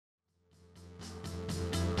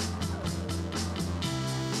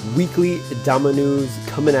weekly Dama news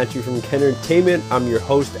coming at you from Ken Entertainment. I'm your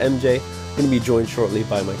host, MJ. I'm going to be joined shortly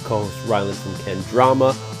by my co-host, Ryland from Ken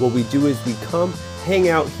Drama. What we do is we come hang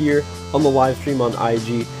out here on the live stream on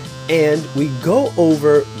IG and we go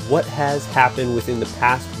over what has happened within the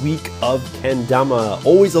past week of Kendama.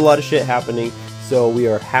 Always a lot of shit happening, so we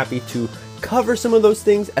are happy to cover some of those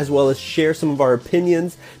things as well as share some of our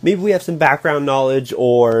opinions. Maybe we have some background knowledge,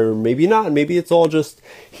 or maybe not. Maybe it's all just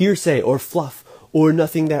hearsay or fluff or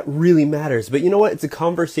nothing that really matters. But you know what? It's a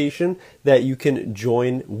conversation that you can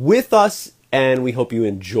join with us, and we hope you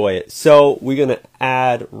enjoy it. So we're going to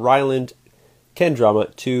add Ryland Ken Drama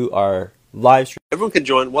to our live stream. Everyone can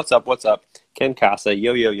join. What's up? What's up? Ken Casa.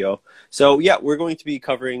 Yo, yo, yo. So yeah, we're going to be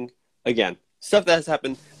covering, again, stuff that has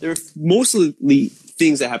happened. There are mostly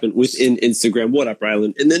things that happened within Instagram. What up,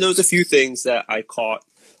 Ryland? And then there was a few things that I caught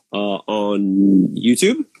on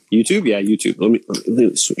YouTube. Yeah, YouTube. Let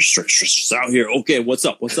me stretch out here. Okay, what's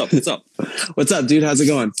up? What's up? What's up? What's up, dude? How's it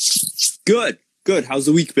going? Good. How's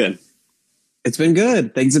the week been? It's been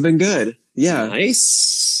good. Things have been good. Yeah.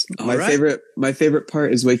 Nice. My favorite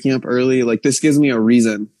part is waking up early. Like, this gives me a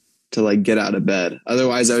reason to like get out of bed.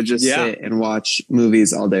 Otherwise, I would just sit and watch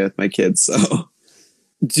movies all day with my kids. So,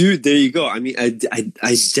 dude, there you go. I mean,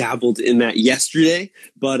 I dabbled in that yesterday,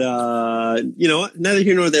 but you know what? Neither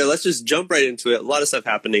here nor there. Let's just jump right into it. A lot of stuff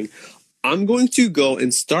happening. I'm going to go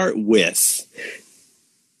and start with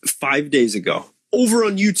 5 days ago over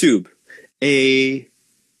on YouTube. A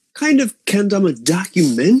kind of Kendama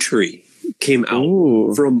documentary came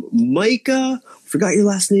out from Micah. Forgot your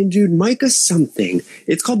last name, dude. Micah something.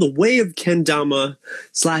 It's called The Way of Kendama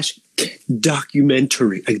 /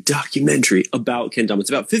 documentary. A documentary about Kendama. It's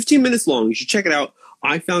about 15 minutes long. You should check it out.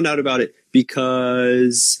 I found out about it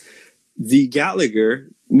because the Gallagher,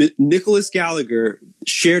 Nicholas Gallagher,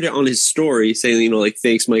 shared it on his story saying, you know, like,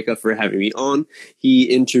 thanks, Micah, for having me on. He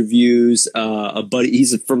interviews a buddy.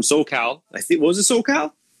 He's from SoCal. I think, what was it,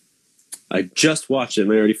 SoCal? I just watched it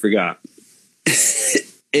and I already forgot.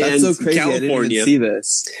 And that's so crazy. California. I didn't even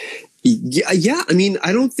see this. Yeah. I mean,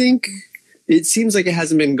 I don't think it seems like it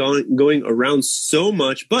hasn't been going around so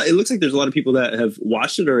much, but it looks like there's a lot of people that have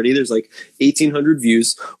watched it already. There's like 1,800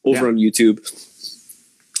 views over on YouTube.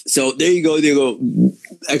 So there you go.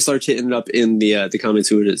 XLarch hitting it up in the comments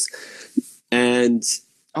who it is. And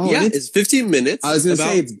it's 15 minutes. I was going to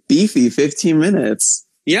say it's beefy 15 minutes.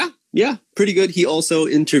 Yeah, pretty good. He also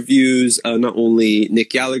interviews not only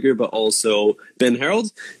Nick Gallagher, but also Ben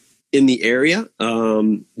Harold in the area,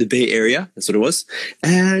 the Bay Area. That's what it was.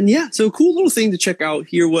 And yeah, so a cool little thing to check out,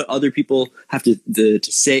 hear what other people have to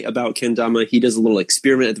say about Kendama. He does a little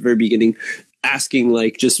experiment at the very beginning, asking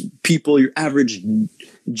like just people, your average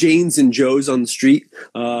Janes and Joes on the street,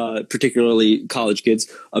 particularly college kids,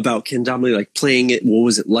 about Kendama, like playing it, what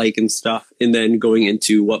was it like and stuff, and then going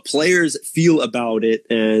into what players feel about it,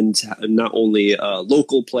 and not only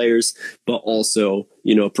local players, but also,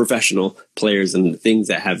 you know, professional players and things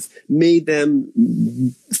that have made them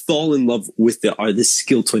fall in love with this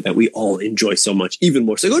skill toy that we all enjoy so much, even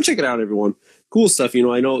more. So go check it out, everyone. Cool stuff. You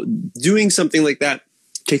know, I know doing something like that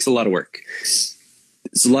takes a lot of work.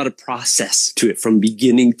 There's a lot of process to it from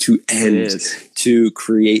beginning to end to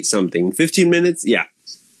create something. 15 minutes, yeah.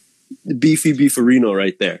 Beefarino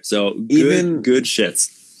right there. So good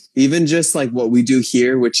shits. Even just like what we do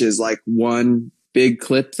here, which is like one big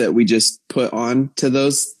clip that we just put on to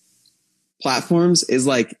those platforms, is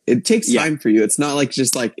like, it takes time for you. It's not like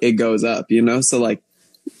just like it goes up, you know? So like,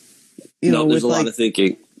 you know, there's a lot of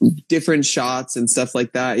thinking. Different shots and stuff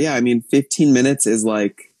like that. Yeah, I mean, 15 minutes is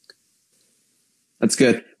like, that's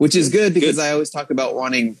good, which is good because I always talk about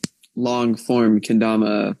wanting long form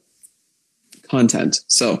Kendama content.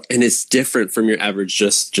 So, and it's different from your average,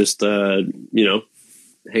 just you know,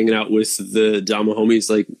 hanging out with the Dama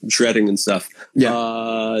homies, like shredding and stuff.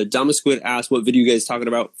 Yeah. Dama Squid asked, what video you guys talking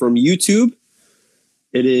about from YouTube?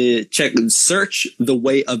 It is search The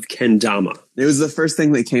Way of Kendama. It was the first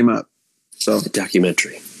thing that came up. So, the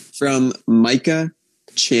documentary from Micah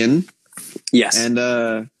Chin. Yes.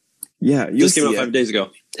 And, yeah, just came out 5 days ago.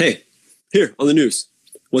 Hey, here on the news,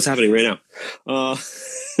 what's happening right now?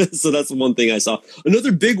 So that's the one thing I saw.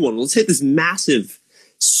 Another big one. Let's hit this massive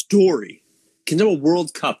story. Kendama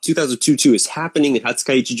World Cup 2022 is happening in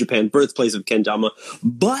Hatsukaichi, Japan, birthplace of Kendama.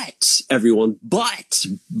 But everyone, but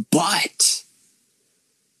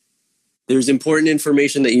there's important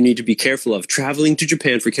information that you need to be careful of traveling to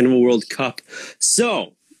Japan for Kendama World Cup.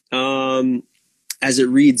 So, as it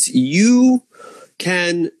reads,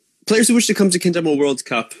 players who wish to come to Kendama World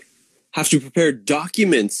Cup have to prepare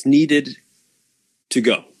documents needed to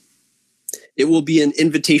go. It will be an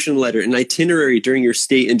invitation letter, an itinerary during your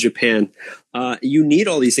stay in Japan. You need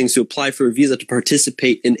all these things to apply for a visa to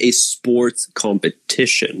participate in a sports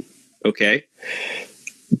competition. Okay.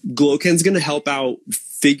 Gloken's going to help out,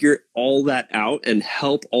 figure all that out, and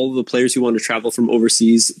help all of the players who want to travel from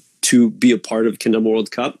overseas to be a part of Kendama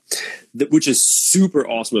World Cup, which is super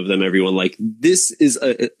awesome of them, everyone. Like, this is,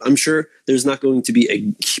 I'm sure there's not going to be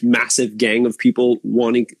a massive gang of people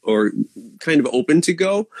wanting or kind of open to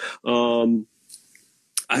go. I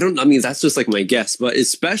mean, that's just like my guess, but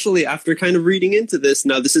especially after kind of reading into this,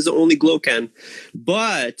 now this is only Gloken,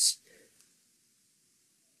 but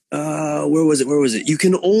where was it? You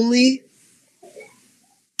can only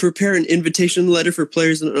prepare an invitation letter for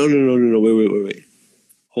players. No, wait.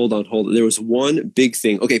 Hold on. There was one big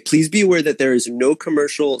thing. Okay, please be aware that there is no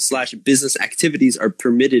commercial/business activities are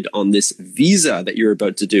permitted on this visa that you're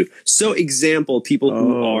about to do. So, example, people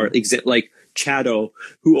who are like Chado,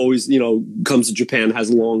 who always, comes to Japan, has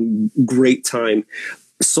a long, great time.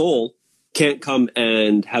 Seoul can't come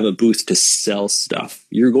and have a booth to sell stuff.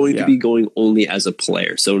 You're going to be going only as a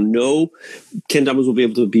player. So no Kendamas will be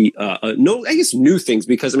able to be, new things,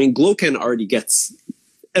 because, I mean, Gloken already gets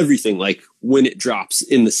everything. Like, when it drops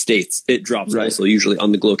in the States, it drops also usually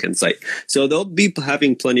on the Gloken site. So they'll be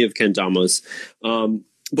having plenty of Kendamas.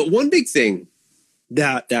 But one big thing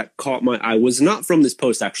that caught my eye was not from this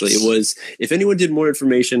post, actually. It was, if anyone did more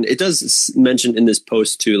information, it does mention in this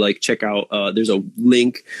post to, like, check out, there's a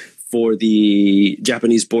link for the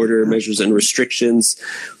Japanese border measures and restrictions,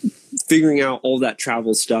 figuring out all that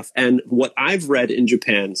travel stuff. And what I've read in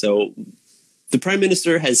Japan, so the Prime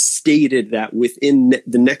Minister has stated that within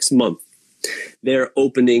the next month, they're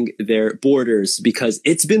opening their borders, because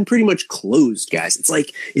it's been pretty much closed, guys. It's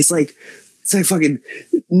like fucking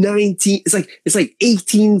 19. It's like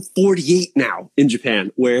 1848 now in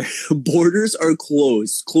Japan, where borders are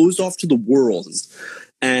closed off to the world.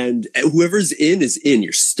 And whoever's in is in,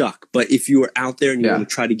 you're stuck. But if you are out there and you want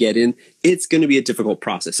to try to get in, it's going to be a difficult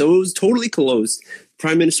process. So it was totally closed.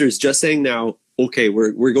 Prime Minister is just saying now, okay,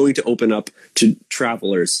 we're going to open up to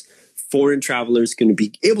travelers. Foreign travelers going to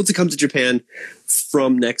be able to come to Japan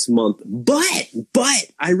from next month. But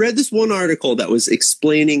I read this one article that was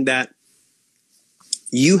explaining that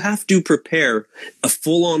you have to prepare a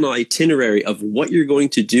full-on itinerary of what you're going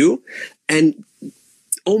to do, and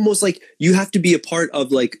almost like you have to be a part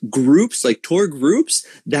of like groups, like tour groups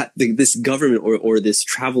that this government or this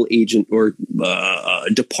travel agent or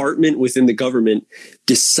department within the government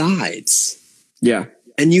decides. Yeah.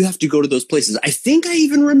 And you have to go to those places. I think I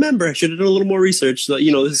even remember, I should have done a little more research. So,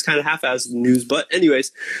 this is kind of half-assed news. But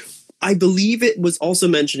anyways, I believe it was also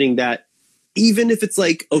mentioning that even if it's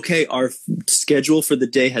like, okay, our schedule for the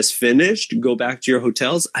day has finished, go back to your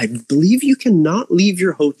hotels, I believe you cannot leave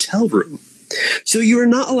your hotel room. So you are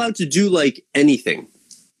not allowed to do like anything.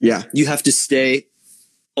 Yeah. You have to stay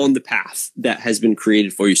on the path that has been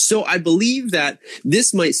created for you. So I believe that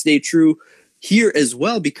this might stay true here as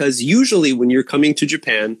well, because usually when you're coming to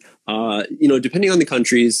Japan, depending on the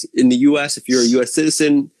countries, in the US, if you're a US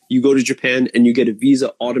citizen, you go to Japan and you get a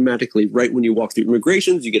visa automatically right when you walk through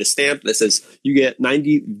immigrations. You get a stamp that says you get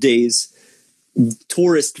 90 days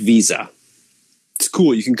tourist visa. It's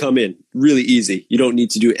cool. You can come in really easy. You don't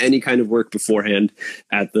need to do any kind of work beforehand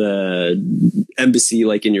at the embassy,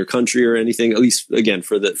 like in your country or anything, at least again,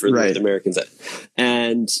 for the North Americans.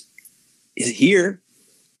 And here,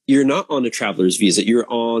 you're not on a traveler's visa. You're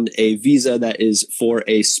on a visa that is for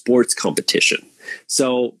a sports competition.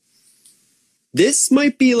 So this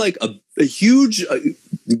might be like a huge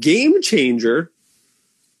game changer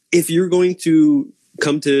if you're going to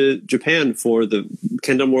come to Japan for the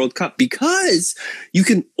Kendama World Cup, because you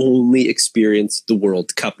can only experience the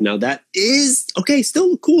World Cup. Now that is, okay,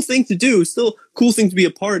 still a cool thing to do, still a cool thing to be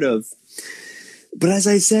a part of. But as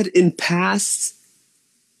I said in past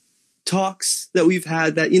talks that we've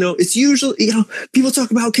had, that, it's usually, people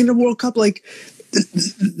talk about Kendama World Cup like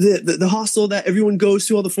the hostel that everyone goes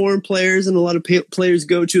to, all the foreign players and a lot of players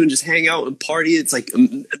go to and just hang out and party. It's like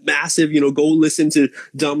massive, go listen to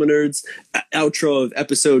Dominerd's outro of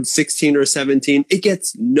episode 16 or 17. It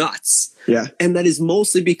gets nuts. Yeah. And that is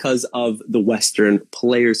mostly because of the Western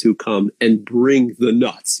players who come and bring the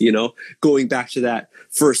nuts, going back to that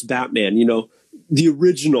first Batman, the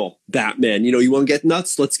original Batman, you want to get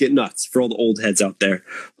nuts? Let's get nuts, for all the old heads out there.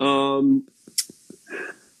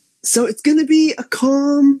 So it's going to be a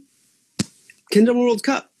calm Kendama World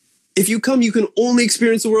Cup. If you come, you can only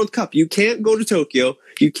experience the World Cup. You can't go to Tokyo.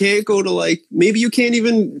 You can't go to maybe you can't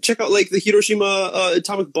even check out the Hiroshima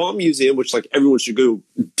Atomic Bomb Museum, which everyone should go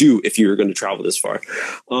do if you're going to travel this far.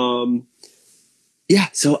 Yeah.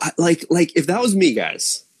 So if that was me,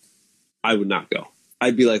 guys, I would not go.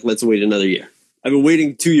 I'd be like, let's wait another year. I've been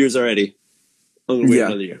waiting 2 years already. I'm going to wait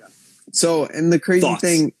another year. So, and the crazy Thoughts?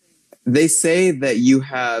 thing, they say that you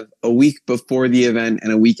have a week before the event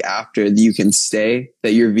and a week after that you can stay,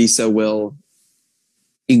 that your visa will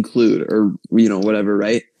include, or, you know, whatever,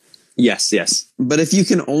 right? Yes, yes. But if you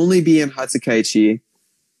can only be in Hatsukaichi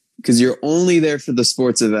because you're only there for the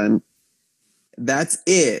sports event, that's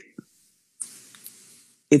it.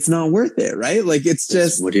 It's not worth it, right? Like, it's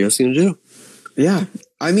just, what are you else going to do? yeah.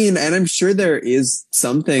 I mean, and I'm sure there is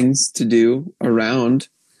some things to do around,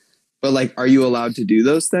 but like, are you allowed to do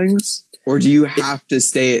those things? Or do you have to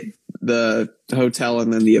stay at the hotel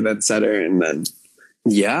and then the event center and then?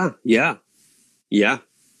 Yeah.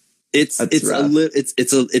 It's a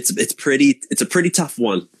pretty tough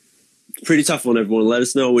one. Pretty tough one, everyone. Let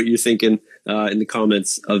us know what you're thinking in the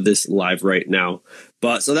comments of this live right now.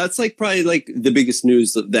 But so that's like probably like the biggest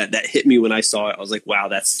news that hit me when I saw it. I was like, wow,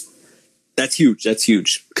 that's huge. That's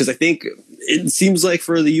huge. Because I think it seems like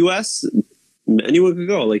for the US, anyone could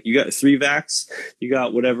go. Like, you got 3 vax, you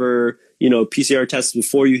got whatever, you know, PCR tests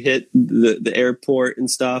before you hit the airport and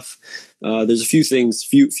stuff. There's a few things,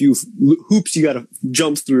 few hoops you got to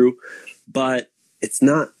jump through, but it's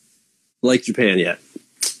not like Japan yet.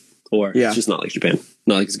 Or it's just not like Japan.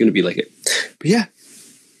 Not like it's going to be like it. But yeah.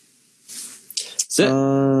 That's it.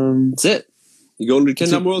 That's it. You going to the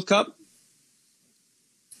Kendama World Cup?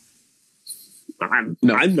 I'm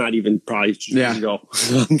not even probably going to go.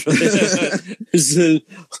 It's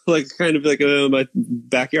like kind of like my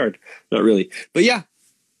backyard. Not really. But yeah.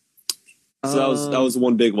 So that was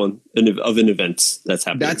one big one of an event that's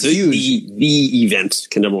happening. That's huge. The event,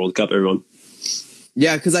 Kendama World Cup, everyone.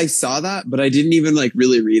 Yeah, because I saw that, but I didn't even like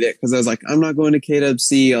really read it because I was like, I'm not going to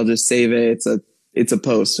KWC. I'll just save it. It's a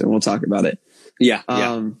post and we'll talk about it. Yeah.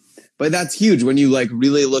 But that's huge when you like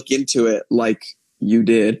really look into it like you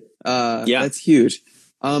did. That's huge.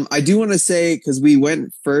 I do want to say, because we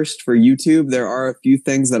went first for YouTube, there are a few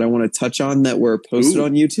things that I want to touch on that were posted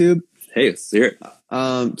on YouTube. Hey, let's hear it.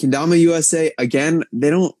 Kendama USA, again,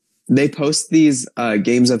 they post these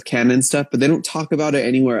games of Ken and stuff, but they don't talk about it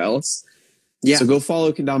anywhere else. Yeah. So go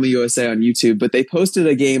follow Kendama USA on YouTube. But they posted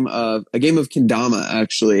a game of Kendama,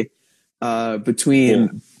 actually,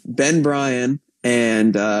 between Ben Bryan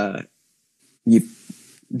and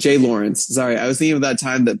Jay Lawrence. Sorry, I was thinking of that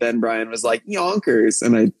time that Ben Bryan was like, yonkers,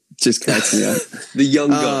 and I just cracks me up. The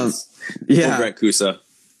young guns. Over at Kusa.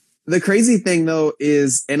 The crazy thing, though,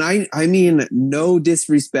 is, and I mean no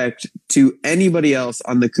disrespect to anybody else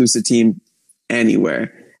on the Kusa team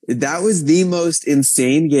anywhere, that was the most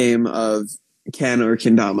insane game of Ken or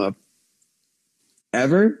Kendama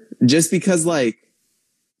ever. Just because, like,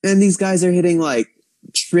 and these guys are hitting like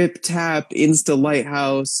trip tap, insta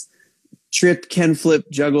lighthouse, trip Ken flip,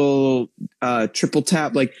 juggle, triple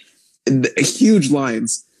tap, like huge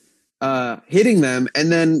lines, hitting them,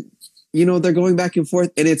 and then, you know, they're going back and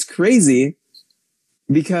forth, and it's crazy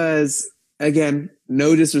because, again,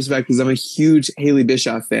 no disrespect, because I'm a huge Haley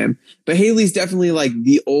Bischoff fan, but Haley's definitely like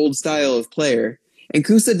the old style of player, and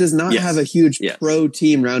Kusa does not have a huge pro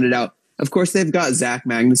team rounded out. Of course, they've got Zach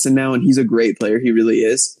Magnuson now, and he's a great player. He really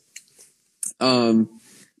is. But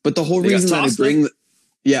the whole reason that I bring,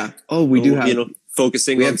 we do have, you know,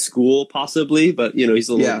 focusing on school possibly, but you know, he's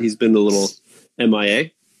been a little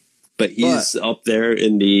MIA. But he's up there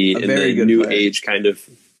in the new player. Age kind of,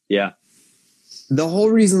 The whole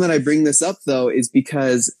reason that I bring this up, though, is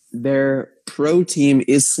because their pro team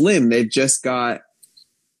is slim. They've just got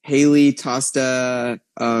Haley, Tosta,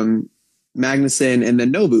 Magnuson, and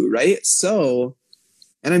then Nobu, right? So,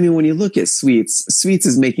 and I mean, when you look at Sweets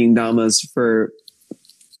is making damas for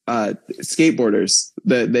skateboarders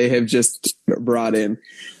that they have just brought in.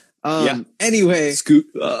 Anyway,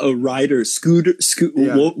 riders, scooter.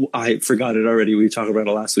 I forgot it already. We talked about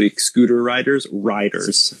it last week. Scooter riders.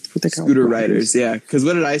 Scooter riders. Yeah. Because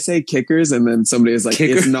what did I say? Kickers, and then somebody was like,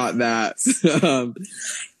 "It's not that."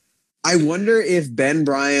 I wonder if Ben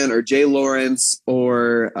Bryan or Jay Lawrence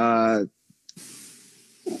or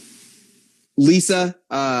Lisa,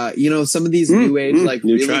 some of these new age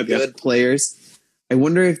really good players. I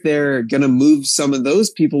wonder if they're gonna move some of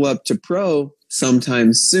those people up to pro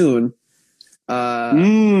sometime soon.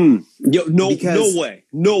 No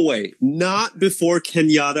way. Not before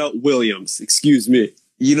Kenyatta Williams. Excuse me.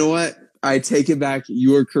 You know what? I take it back.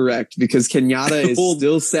 You are correct, because Kenyatta is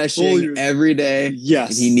still sessioning every day.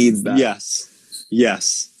 Yes. And he needs that.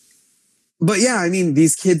 Yes. But yeah, I mean,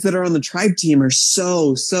 these kids that are on the tribe team are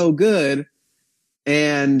so good.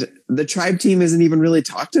 And the tribe team isn't even really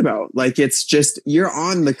talked about. Like, it's just, you're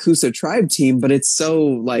on the Kusa tribe team, but it's so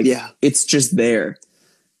like, it's just there.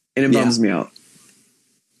 And it bums me out.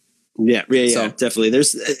 So, definitely.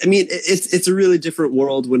 It's a really different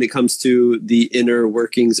world when it comes to the inner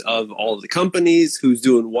workings of all of the companies, who's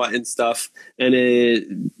doing what and stuff. And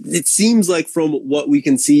it seems like from what we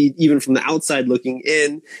can see, even from the outside looking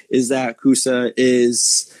in, is that KUSA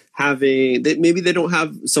is having that maybe they don't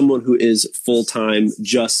have someone who is full time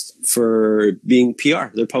just for being PR,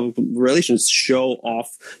 their public relations, show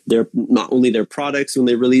off their not only their products when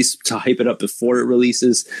they release, to hype it up before it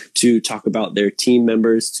releases, to talk about their team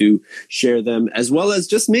members, to share them, as well as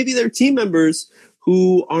just maybe their team members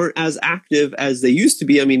who aren't as active as they used to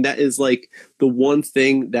be. I mean, that is like the one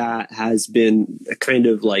thing that has been kind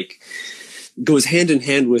of like goes hand in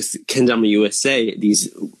hand with Kendama USA,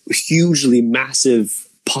 these hugely massive,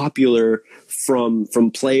 popular from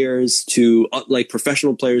players to like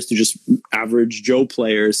professional players to just average Joe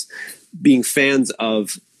players being fans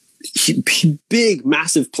of big,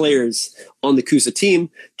 massive players on the KUSA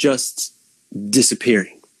team just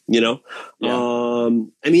disappearing, you know? Yeah.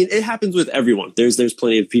 I mean, it happens with everyone. There's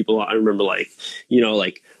plenty of people. I remember like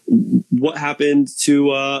what happened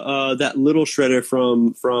to that little shredder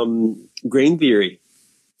from Grain Theory.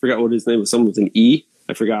 Forgot what his name was. Someone with an E.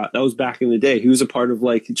 I forgot. That was back in the day. He was a part of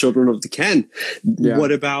like Children of the Ken. Yeah.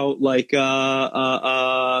 What about like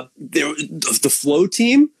the Flow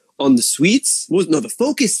team on the Sweets? The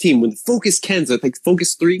Focus team, when the Focus Kens, I think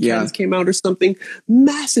Focus 3 Kens came out or something.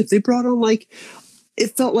 Massive. They brought on like,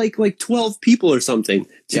 it felt like 12 people or something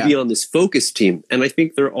to be on this Focus team. And I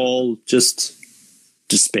think they're all just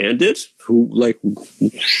disbanded. Who, like,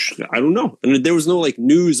 I don't know. And there was no like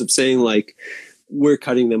news of saying like, we're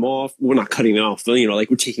cutting them off. We're not cutting them off, you know, like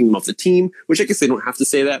we're taking them off the team, which I guess they don't have to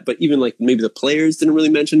say that, but even like maybe the players didn't really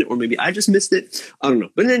mention it, or maybe I just missed it. I don't know.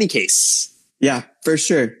 But in any case. Yeah, for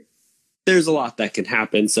sure. There's a lot that can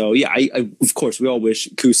happen. So yeah, I of course we all wish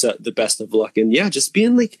KUSA the best of luck, and yeah, just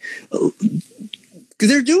being like, because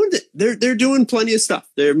they're doing it. They're doing plenty of stuff.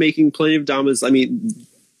 They're making plenty of damas. I mean,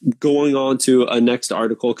 going on to a next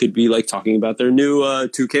article could be like talking about their new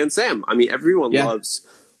Toucan Sam. I mean, everyone loves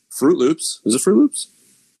Fruit Loops. Was it Fruit Loops?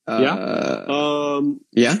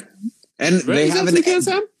 Yeah. And they have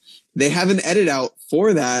an edit out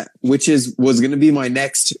for that, which was going to be my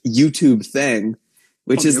next YouTube thing,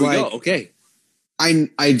 which is like, okay.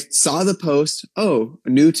 I saw the post. Oh, a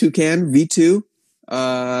new Toucan V2.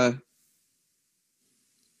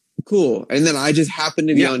 Cool. And then I just happened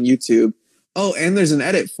to be on YouTube. Oh, and there's an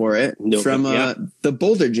edit for it from the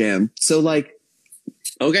Boulder Jam. So like,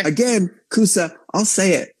 okay. Again, KUSA, I'll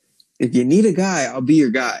say it. If you need a guy, I'll be your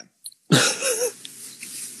guy.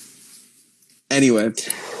 Anyway.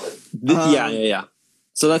 Yeah.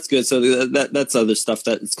 So that's good. So that's other stuff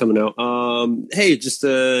that's coming out. Hey, just,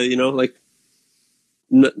 you know, like,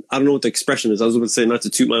 I don't know what the expression is. I was going to say not to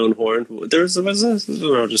toot my own horn.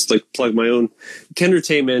 I'll just like plug my own.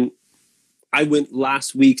 Kentertainment. I went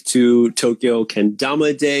last week to Tokyo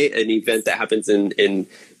Kendama Day, an event that happens in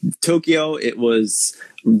Tokyo. It was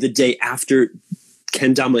the day after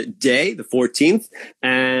Kendama Day, the 14th,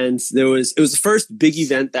 and it was the first big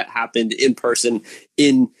event that happened in person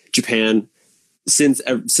in Japan since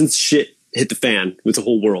shit hit the fan with the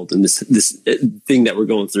whole world and this thing that we're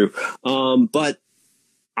going through. But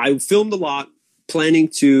I filmed a lot, planning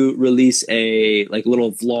to release a like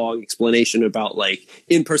little vlog explanation about like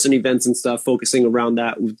in-person events and stuff, focusing around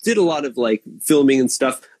that. We did a lot of like filming and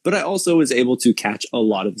stuff, but I also was able to catch a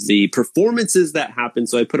lot of the performances that happened.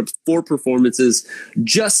 So I put up 4 performances,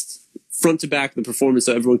 just front to back the performance,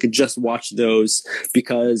 so everyone could just watch those,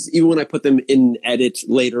 because even when I put them in edit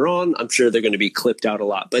later on, I'm sure they're going to be clipped out a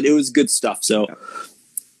lot, but it was good stuff. So,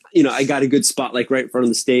 you know, I got a good spot like right in front of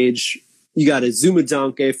the stage. You got a Zuma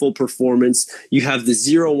Donkey full performance. You have the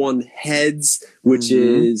 0-1 heads, which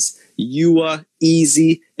is Yua,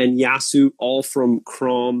 Easy, and Yasu, all from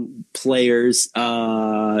Crom players.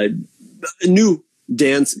 New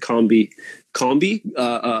dance combi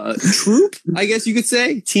troupe, I guess you could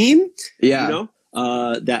say, team. Yeah. You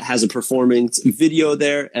know, that has a performance video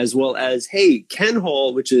there, as well as, hey, Ken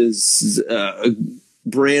Hall, which is a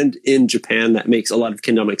brand in Japan that makes a lot of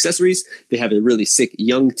kendama accessories. They have a really sick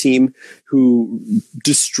young team who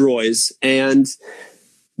destroys, and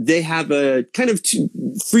they have a kind of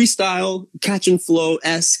freestyle catch and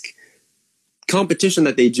flow-esque competition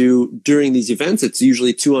that they do during these events. It's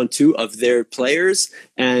usually 2-on-2 of their players,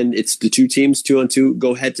 and it's the 2 teams 2-on-2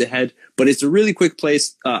 go head to head, but it's a really quick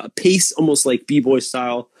pace, almost like b-boy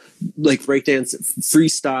style, like breakdance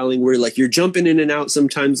freestyling, where like you're jumping in and out.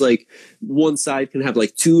 Sometimes like one side can have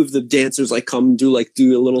like 2 of the dancers like come do a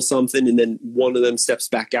little something, and then one of them steps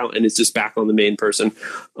back out and it's just back on the main person.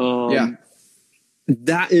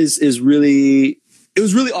 That is really, it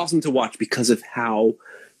was really awesome to watch because of how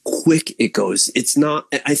quick it goes. It's not,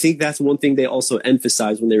 I think that's one thing they also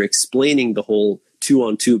emphasize when they're explaining the whole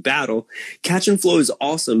 2-on-2 battle. Catch and flow is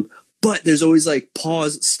awesome, but there's always like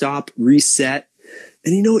pause, stop, reset.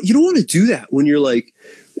 And you don't want to do that when you're like,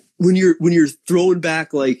 when you're throwing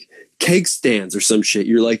back like keg stands or some shit.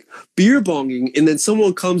 You're like beer bonging, and then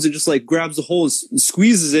someone comes and just like grabs the hole and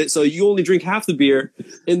squeezes it, so you only drink half the beer,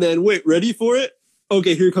 and then wait, ready for it?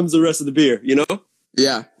 Okay, here comes the rest of the beer,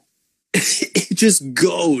 Yeah. It just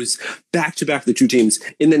goes back to back, the two teams,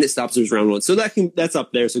 and then it stops. There's round one. So that's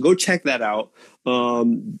up there. So go check that out.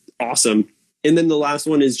 Awesome. And then the last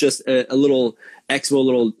one is just a little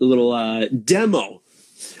expo, little demo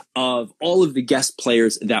of all of the guest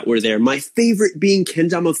players that were there. My favorite being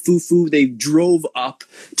Kendama Fufu. They drove up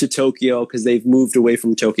to Tokyo because they've moved away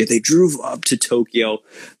from Tokyo. They drove up to Tokyo,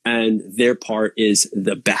 and their part is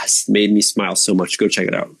the best. Made me smile so much. Go check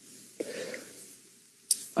it out.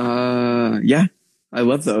 Yeah, I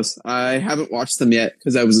love those. I haven't watched them yet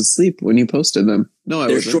because I was asleep when you posted them. No, I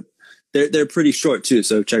wasn't. They're pretty short too,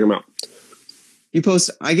 so check them out. You post.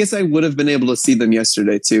 I guess I would have been able to see them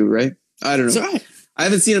yesterday too, right? I don't know. It's all right. I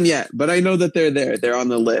haven't seen them yet, but I know that they're there. They're on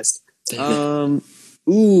the list.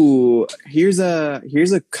 Ooh, here's a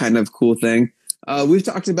kind of cool thing. We've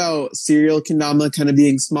talked about Serial Kendama kind of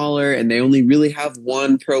being smaller, and they only really have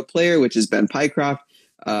one pro player, which is Ben Pycroft.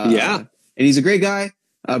 And he's a great guy.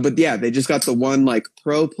 But yeah, they just got the one like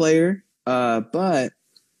pro player. Where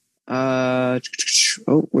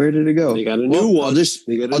did it go? They got a new one. I'll just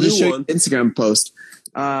show you Instagram post.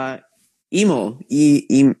 Emil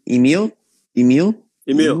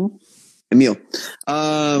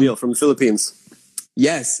from the Philippines.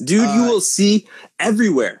 Yes, dude, you will see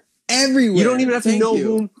everywhere. You don't even have to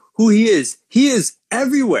know who he is. He is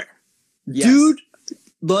everywhere. Yes. Dude,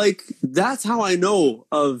 like, that's how I know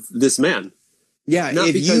of this man. Yeah,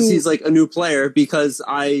 not because he's like a new player, because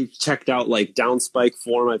I checked out like Downspike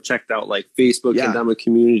forum, I've checked out like Facebook Kendama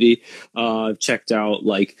community, checked out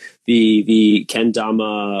like the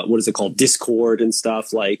Kendama, what is it called, Discord and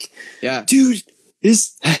stuff. Like, yeah, dude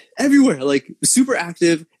is everywhere, like super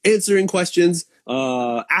active, answering questions,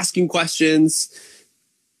 asking questions.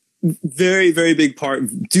 Very, very big part.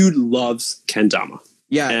 Dude loves Kendama.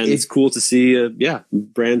 Yeah, and it's cool to see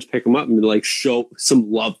brands pick him up and like show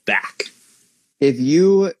some love back. If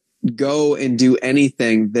you go and do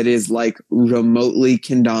anything that is like remotely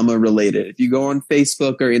Kendama related, if you go on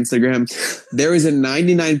Facebook or Instagram, there is a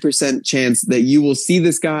 99% chance that you will see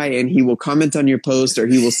this guy and he will comment on your post or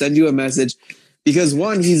he will send you a message, because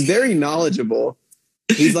one, he's very knowledgeable.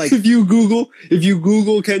 He's like, if you Google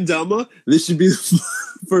Kendama, this should be the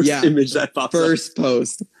first image that pops up. First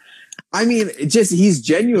post. I mean, he's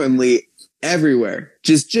genuinely everywhere.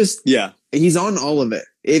 Just he's on all of it.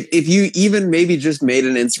 If you even maybe just made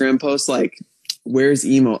an Instagram post like, where's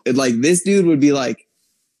Emo? Like, this dude would be like,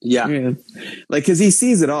 like, because he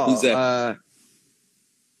sees it all.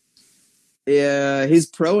 His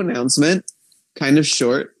pro announcement, kind of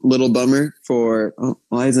short, little bummer for,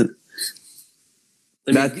 why isn't...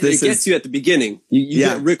 I mean, it gets you at the beginning. You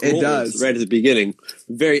get Rick Rollins right at the beginning.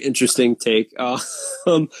 Very interesting take.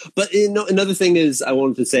 But another thing I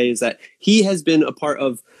wanted to say is that he has been a part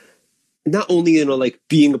of not only, like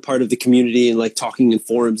being a part of the community and like talking in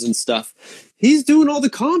forums and stuff. He's doing all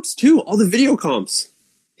the comps too, all the video comps.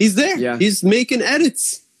 He's there. Yeah. He's making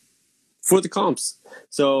edits for the comps.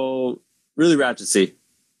 So really rad to see.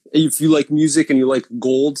 If you like music and you like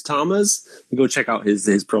gold Tamas, go check out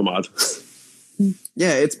his pro mod.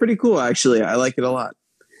 Yeah, it's pretty cool, actually. I like it a lot.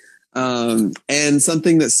 And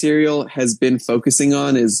something that Serial has been focusing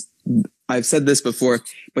on is, I've said this before,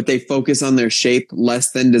 but they focus on their shape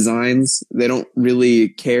less than designs. They don't really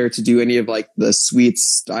care to do any of like the Sweets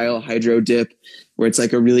style hydro dip where it's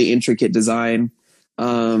like a really intricate design.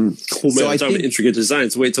 So I talk about intricate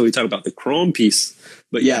designs. Wait till we talk about the chrome piece.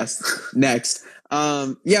 But yes, next.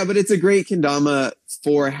 But it's a great kendama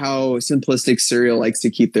for how simplistic Serial likes to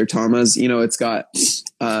keep their tamas. You know, it's got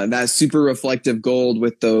that super reflective gold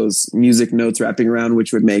with those music notes wrapping around,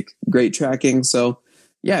 which would make great tracking. So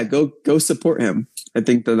yeah, go support him. I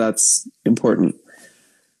think that's important.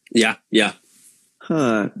 Yeah.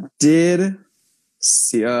 Did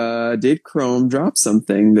Chrome drop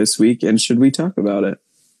something this week, and should we talk about it?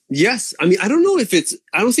 Yes. I mean, I don't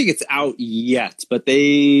think it's out yet, but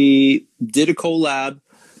they did a collab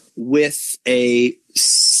with a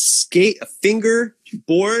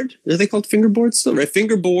fingerboard. Are they called fingerboards still? Right?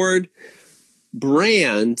 Fingerboard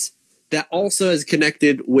brand that also is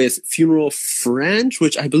connected with Funeral French,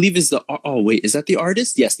 which I believe is is that the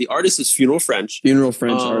artist? Yes, the artist is Funeral French. Funeral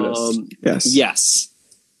French artist. Yes.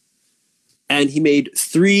 and he made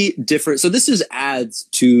 3 different. So this is adds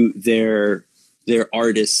to their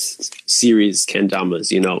artist series kendamas.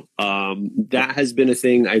 That has been a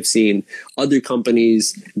thing I've seen other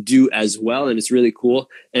companies do as well, and it's really cool.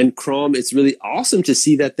 And Chrom, it's really awesome to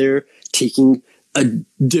see that they're taking a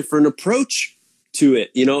different approach to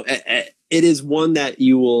it. It is one that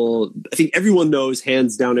I think everyone knows,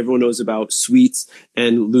 hands down, everyone knows about Sweets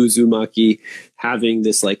and Luzumaki having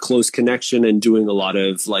this like close connection and doing a lot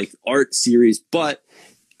of like art series. But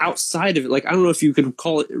outside of it, like, I don't know if you could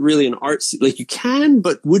call it really an art, like you can,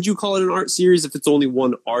 but would you call it an art series if it's only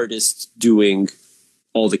one artist doing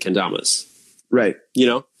all the kendamas? Right.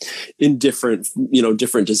 In different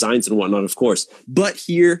designs and whatnot, of course. But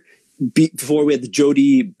here, before we had the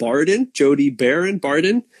Jody Barton,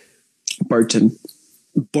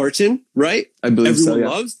 right? I believe everyone so, yeah.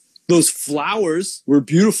 loves. Those flowers were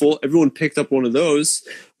beautiful. Everyone picked up one of those,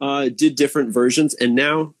 did different versions, and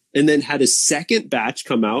then had a second batch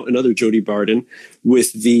come out, another Jody Barton,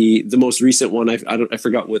 with the most recent one. I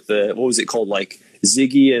forgot what was it called? Like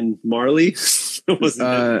Ziggy and Marley? Ziggy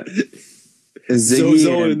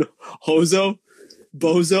Zozo and Hozo?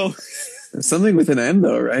 Bozo? Something with an N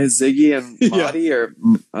though, right? Ziggy and Madi or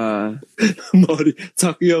Madi,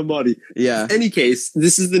 Takuya Madi. Yeah. Any case,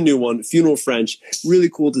 this is the new one, Funeral French. Really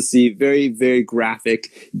cool to see. Very, very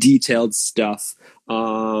graphic, detailed stuff.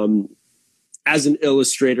 As an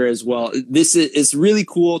illustrator as well, it's really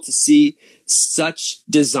cool to see such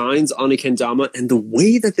designs on a kendama and the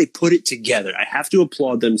way that they put it together. I have to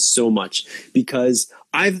applaud them so much, because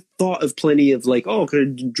I've thought of plenty of like, oh,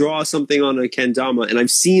 could I draw something on a kendama? And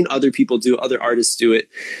I've seen other people do, other artists do it.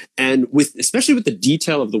 And especially with the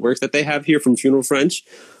detail of the work that they have here from Funeral French,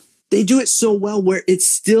 they do it so well where it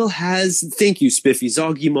still has, thank you, Spiffy,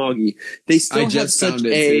 Zoggy Moggy. They still have such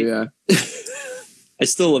I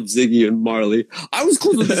still love Ziggy and Marley. I was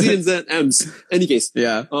close with the Z and M's. Any case.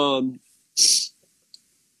 Yeah.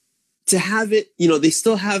 To have it, they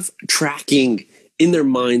still have tracking in their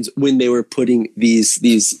minds when they were putting these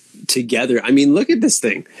together. I mean, look at this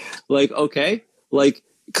thing. Like, okay, like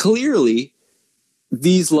clearly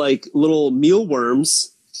these like little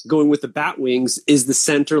mealworms going with the bat wings is the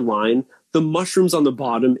center line. The mushrooms on the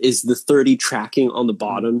bottom is the 30 tracking on the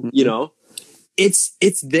bottom. Mm-hmm.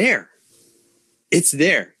 It's there. It's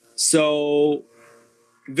there. So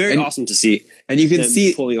very awesome to see. And you can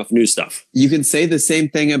see pulling off new stuff. You can say the same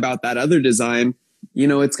thing about that other design.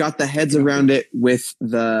 It's got the heads around it with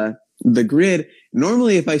the grid.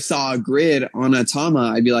 Normally, if I saw a grid on a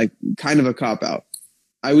Tama, I'd be like, kind of a cop out.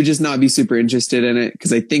 I would just not be super interested in it,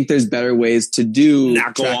 because I think there's better ways to do.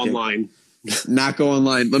 Not go online. Not go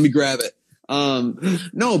online. Let me grab it.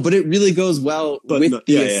 No, but it really goes well with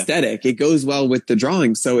the aesthetic. It goes well with the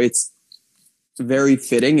drawing. So it's very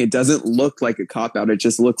fitting. It doesn't look like a cop out. It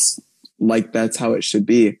just looks like that's how it should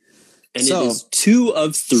be. And it is 2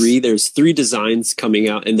 of 3. There's 3 designs coming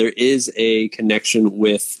out, and there is a connection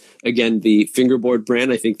with, again, the Fingerboard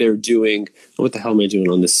brand. I think they're doing, what the hell am I doing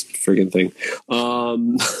on this friggin' thing?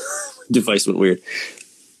 Device went weird.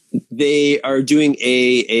 They are doing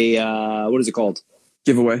a what is it called?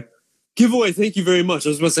 Giveaway. Thank you very much. I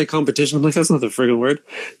was about to say competition. I'm like, that's not the friggin' word.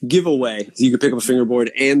 Giveaway. So you can pick up a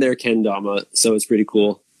fingerboard and their kendama. So it's pretty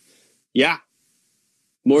cool. Yeah.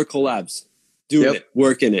 More collabs. Doing it.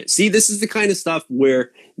 Working it. See, this is the kind of stuff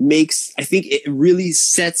where I think it really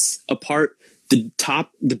sets apart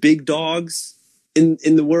the big dogs in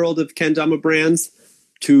the world of kendama brands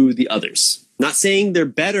to the others. Not saying they're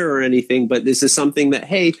better or anything, but this is something that,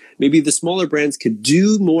 hey, maybe the smaller brands could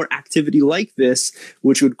do more activity like this,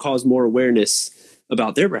 which would cause more awareness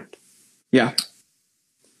about their brand. Yeah.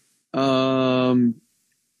 All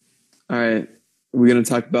right. We're going to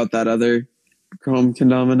talk about that other Chrom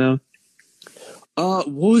kendama now.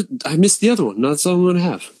 I missed the other one. That's all I'm going to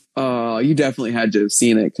have. You definitely had to have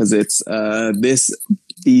seen it, because it's this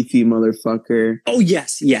beefy motherfucker. Oh,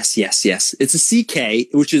 yes. It's a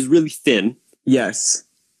CK, which is really thin. Yes.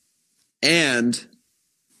 And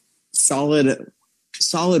solid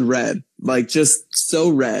red. Like, just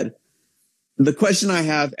so red. The question I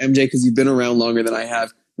have, MJ, because you've been around longer than I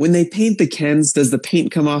have, when they paint the Kens, does the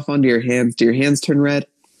paint come off onto your hands? Do your hands turn red?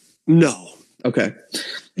 No. Okay.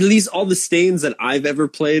 At least all the stains that I've ever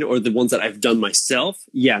played, or the ones that I've done myself,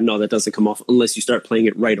 no, that doesn't come off unless you start playing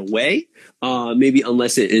it right away. Maybe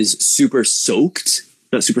unless it is super soaked.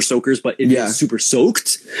 Not super soakers, but it is super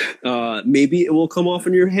soaked. Maybe it will come off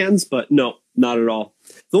in your hands, but no, not at all.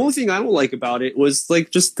 The only thing I don't like about it was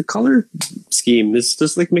like just the color scheme. It's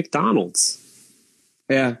just like McDonald's.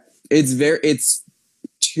 Yeah. It's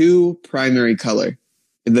too primary color.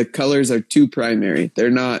 The colors are too primary.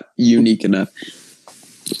 They're not unique enough.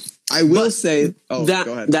 I will say go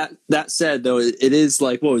ahead. That said, though, it is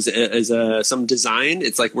like, what was it? As some design,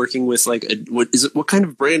 it's like working with like what kind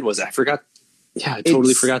of brand was it? I forgot. Yeah, I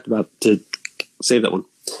totally forgot to save that one.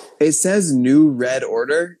 It says New Red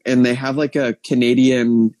Order, and they have like a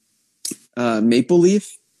Canadian maple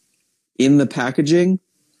leaf in the packaging.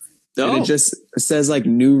 And it just says like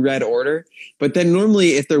New Red Order. But then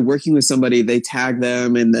normally if they're working with somebody, they tag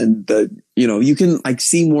them, and then you can like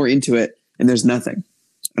see more into it, and there's nothing.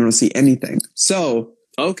 I don't see anything. So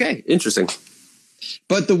okay, interesting.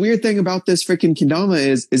 But the weird thing about this freaking kendama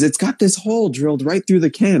is it's got this hole drilled right through the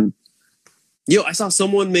ken. Yo, I saw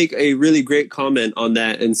someone make a really great comment on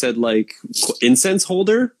that and said like incense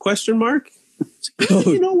holder ? Oh,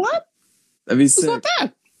 you know what? That'd be sick. That's not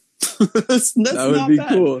bad. that would be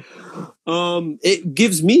cool. It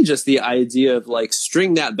gives me just the idea of like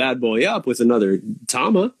string that bad boy up with another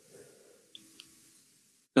tama.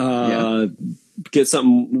 Get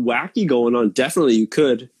something wacky going on. Definitely you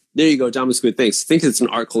could. There you go, Dama Squid. Thanks. I think it's an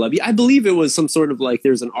art collab. I believe it was some sort of like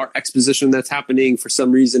there's an art exposition that's happening for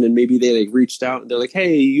some reason, and maybe they like reached out and they're like,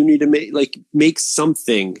 hey, you need to make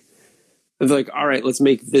something. And they're like, all right, let's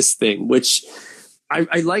make this thing, which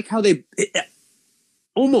I like how they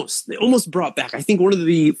almost brought back, I think, one of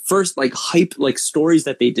the first like hype like stories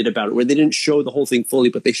that they did about it, where they didn't show the whole thing fully,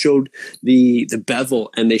 but they showed the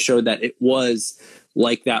bevel, and they showed that it was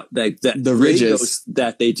like that the ridges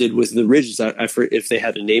that they did with the ridges. I forget if they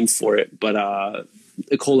had a name for it, but a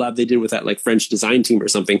collab they did with that like French design team or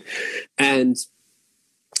something. And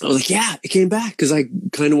I was like, yeah, it came back, because I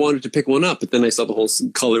kind of wanted to pick one up, but then I saw the whole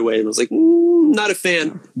colorway and I was like, not a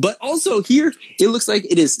fan. But also here, it looks like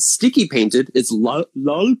it is sticky painted. It's lal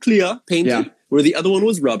clear painted, where the other one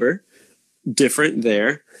was rubber. Different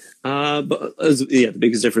there. But the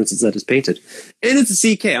biggest difference is that it's painted. And it's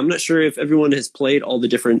a CK. I'm not sure if everyone has played all the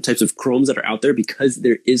different types of chromes that are out there, because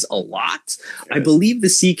there is a lot. I believe the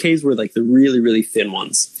CKs were like the really, really thin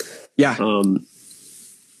ones. Yeah.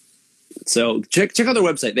 So check out their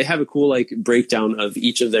website. They have a cool like breakdown of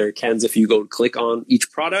each of their cans. If you go click on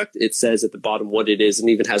each product, it says at the bottom what it is, and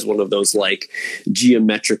even has one of those like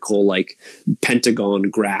geometrical like pentagon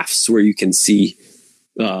graphs where you can see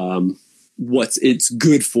what it's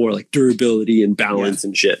good for, like durability and balance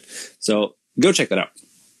and shit. So go check that out.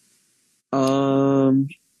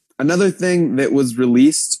 Another thing that was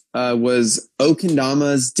released was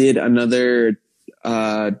Okendamas did another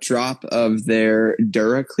drop of their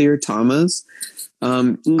DuraClear Tamas.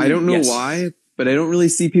 I don't know why, but I don't really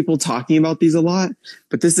see people talking about these a lot.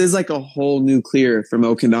 But this is like a whole new clear from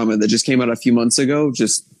Okendama that just came out a few months ago,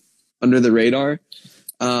 just under the radar.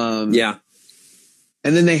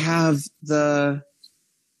 And then they have the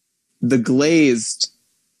glazed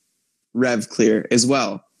Rev Clear as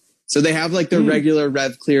well. So they have like the regular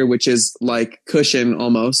Rev Clear, which is like cushion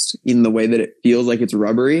almost in the way that it feels like it's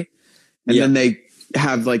rubbery. And then they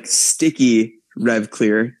have like sticky Rev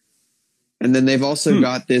Clear. And then they've also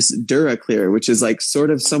got this Dura Clear, which is like sort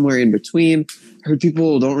of somewhere in between. I heard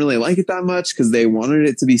people don't really like it that much because they wanted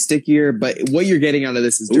it to be stickier. But what you're getting out of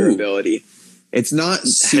this is durability. It's not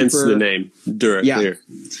super, hence the name Dura Clear.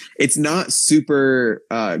 It's not super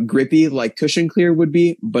grippy like Cushion Clear would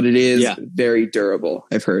be, but it is very durable.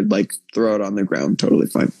 I've heard, like, throw it on the ground, totally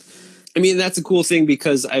fine. I mean, that's a cool thing,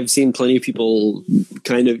 because I've seen plenty of people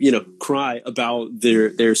kind of, cry about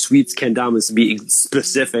their sweets kendamas being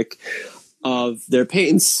specific of their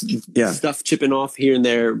paints, stuff chipping off here and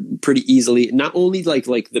there pretty easily. Not only like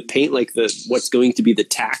the paint, like what's going to be the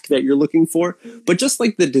tack that you're looking for, but just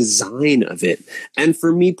like the design of it. And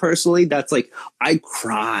for me personally, that's like, I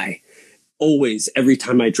cry always every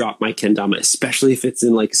time I drop my kendama, especially if it's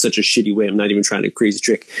in like such a shitty way. I'm not even trying to crazy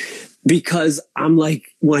trick, because I'm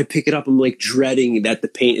like, when I pick it up, I'm like dreading that the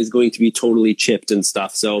paint is going to be totally chipped and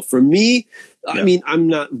stuff. So for me, I mean, I'm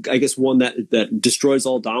not, I guess, one that destroys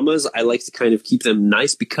all damas. I like to kind of keep them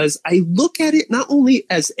nice, because I look at it not only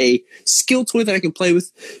as a skill toy that I can play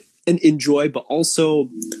with and enjoy, but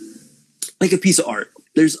also like a piece of art.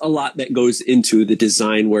 There's a lot that goes into the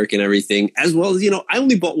design work and everything, as well as, I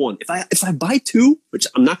only bought one. If I buy two, which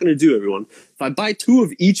I'm not going to do, everyone, if I buy two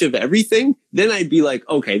of each of everything, then I'd be like,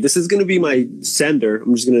 okay, this is going to be my sender.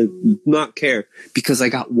 I'm just going to not care, because I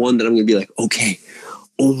got one that I'm going to be like, okay,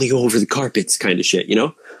 only over the carpets kind of shit,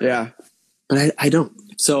 Yeah. But I don't.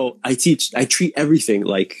 So I treat everything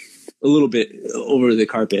like a little bit over the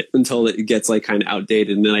carpet until it gets like kind of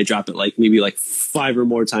outdated. And then I drop it like maybe like 5 or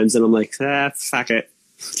more times. And I'm like, fuck it.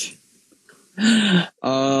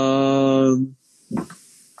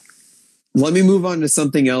 Let me move on to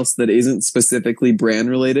something else that isn't specifically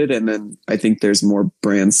brand related. And then I think there's more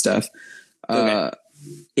brand stuff. Okay.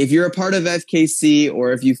 if you're a part of FKC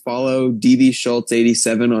or if you follow DB Schultz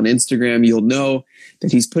 87 on Instagram, you'll know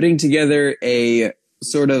that he's putting together a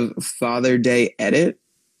sort of Father Day edit,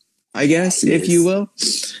 I guess, if you will.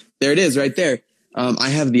 There it is right there. I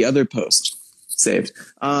have the other post saved.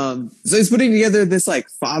 So he's putting together this like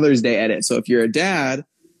Father's Day edit. So if you're a dad,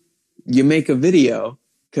 you make a video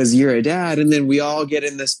because you're a dad, and then we all get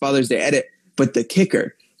in this Father's Day edit. But the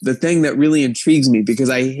kicker, the thing that really intrigues me, because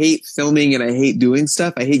I hate filming and I hate doing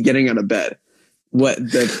stuff. I hate getting out of bed. What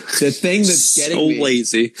the thing that's getting so me,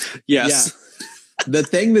 lazy. Yes. Yeah, the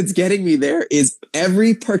thing that's getting me there is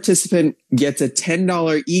every participant gets a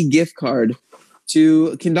 $10 e-gift card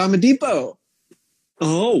to Kendama Depot.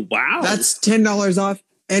 Oh, wow. That's $10 off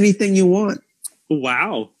anything you want.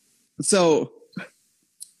 Wow. So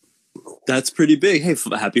that's pretty big. Hey,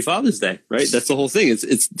 happy Father's Day, right? That's the whole thing.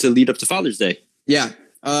 It's to lead up to Father's Day. Yeah.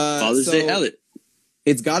 Father's Day edit.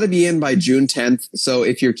 It's got to be in by June 10th. So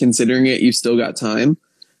if you're considering it, you've still got time.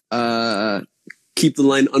 Keep the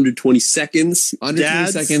line under 20 seconds. Under 20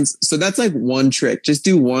 seconds. So that's like one trick. Just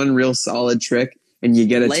do one real solid trick and you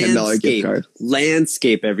get a $10 gift card.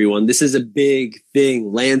 Landscape, everyone. This is a big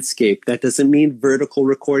thing. Landscape. That doesn't mean vertical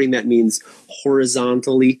recording. That means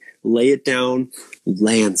horizontally. Lay it down.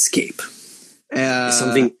 Landscape.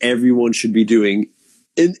 Something everyone should be doing.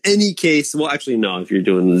 In any case, well, actually, no. If you're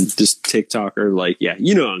doing just TikTok or like, yeah,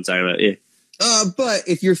 you know what I'm talking about. Yeah. But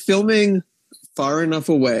if you're filming far enough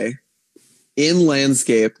away in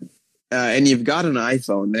landscape and you've got an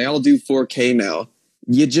iPhone, they all do 4K now.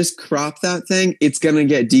 You just crop that thing. It's gonna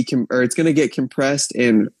get it's gonna get compressed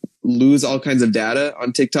and lose all kinds of data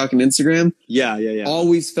on TikTok and Instagram. Yeah.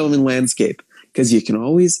 Always film in landscape because you can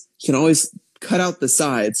always cut out the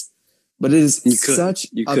sides, but it is such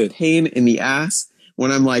a pain in the ass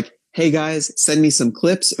when I'm like, hey guys, send me some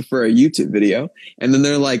clips for a YouTube video. And then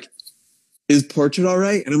they're like, is portrait all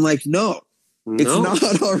right? And I'm like, no. It's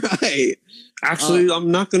not all right. Actually, I'm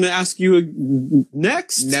not going to ask you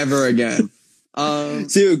next. Never again.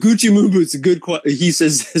 So Gucci Moon Boots, a good he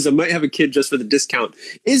says, I might have a kid just for the discount.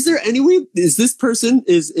 Is there any way, is this person,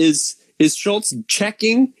 is Schultz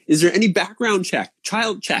checking? Is there any background check,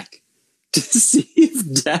 child check to see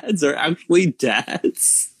if dads are actually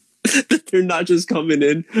dads? That they're not just coming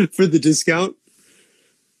in for the discount?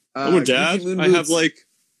 I'm a dad. I have like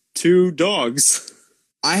 2 dogs.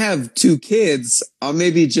 I have 2 kids. I'll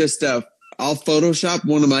maybe just, I'll Photoshop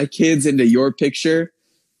one of my kids into your picture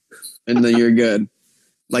and then you're good.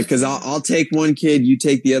 Like, cause I'll take one kid, you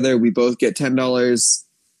take the other. We both get $10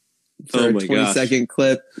 for a 20-second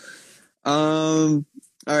clip. All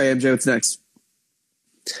right, MJ, what's next?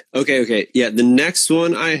 Okay. Yeah. The next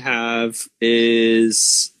one I have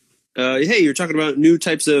is, hey, you're talking about new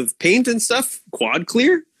types of paint and stuff. Quad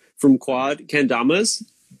Clear from Quad Kendamas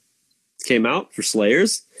came out for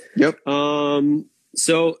Slayers. Yep.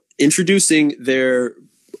 So introducing their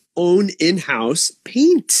own in-house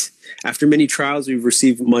paint. After many trials, we've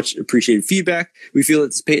received much appreciated feedback. We feel that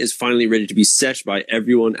this paint is finally ready to be seshed by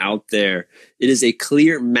everyone out there. It is a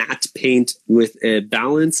clear matte paint with a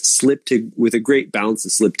great balance to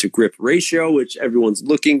slip to grip ratio, which everyone's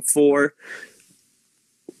looking for.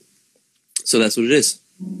 So that's what it is.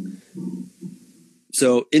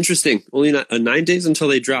 So interesting. Only 9 days until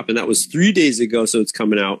they drop, and that was 3 days ago. So it's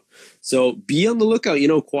coming out. So be on the lookout. You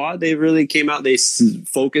know, Quad, they really came out. They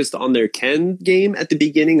focused on their Ken game at the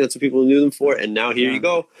beginning. That's what people knew them for. And now here you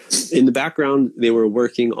go. In the background, they were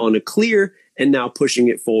working on a clear and now pushing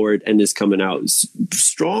it forward and is coming out.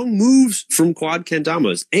 Strong moves from Quad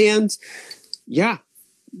Kendamas. And yeah,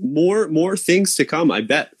 more things to come, I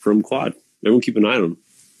bet, from Quad. Everyone keep an eye on them.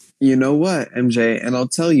 You know what, MJ? And I'll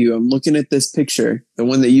tell you, I'm looking at this picture, the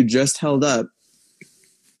one that you just held up.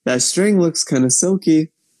 That string looks kind of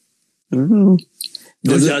silky. I don't know.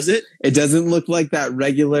 Does it? It doesn't look like that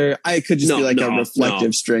regular. It could just be like a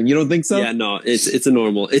reflective string. You don't think so? Yeah, no. It's a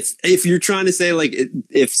normal. It's if you're trying to say like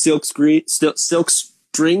if silk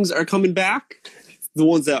strings are coming back, the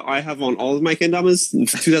ones that I have on all of my kendamas in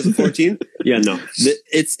 2014. Yeah, no.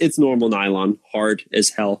 It's normal nylon, hard as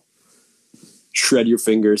hell. Shred your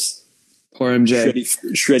fingers. Poor MJ.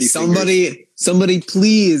 Shreddy somebody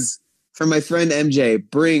please, for my friend MJ,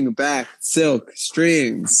 bring back silk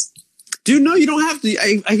strings. Dude, no, you don't have to.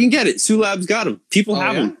 I can get it. Sulab's got them. People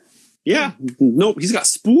have them. Yeah. Nope. He's got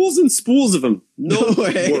spools and spools of them. No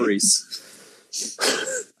worries.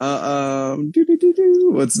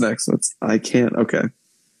 What's next? I can't. Okay.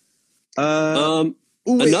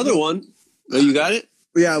 Another one. Oh, you got it?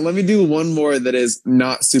 Yeah, let me do one more that is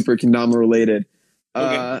not super kendama related.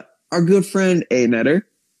 Okay. Our good friend A Netter,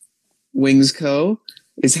 Wings Co.,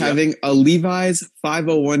 is having a Levi's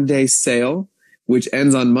 501 day sale which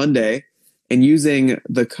ends on Monday. And using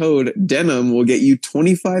the code DENIM will get you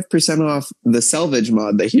 25% off the Salvage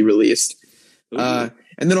mod that he released. And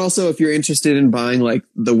then also, if you're interested in buying like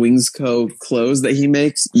the Wings Co. clothes that he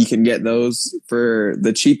makes, you can get those for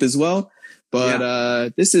the cheap as well.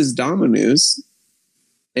 But this is Dama news.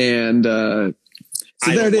 And so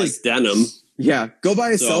I there don't it like is. denim. Yeah, go buy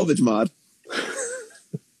a Salvage mod.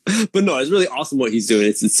 But no, it's really awesome what he's doing.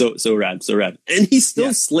 It's so rad, so rad. And he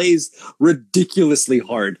still slays ridiculously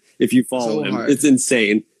hard if you follow him. It's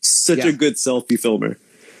insane. Such a good selfie filmer.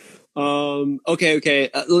 Okay.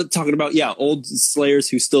 Talking about, old slayers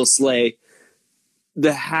who still slay.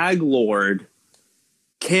 The Hag Lord,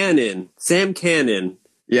 Sam Cannon.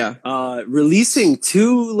 Yeah. Releasing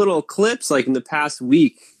 2 little clips like in the past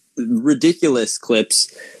week. Ridiculous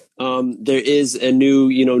clips. There is a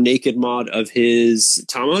new, naked mod of his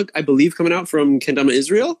Tama, I believe, coming out from Kendama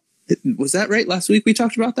Israel. Was that right? Last week we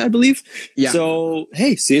talked about that, I believe. Yeah. So,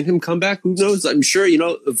 hey, seeing him come back, who knows? I'm sure,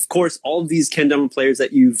 of course, all of these Kendama players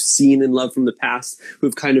that you've seen and loved from the past who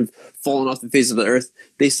have kind of fallen off the face of the earth,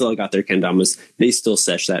 they still got their Kendamas. They still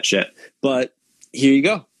sesh that shit. But here you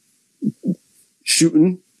go.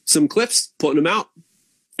 Shooting some clips, putting them out.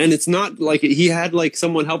 And it's not like he had like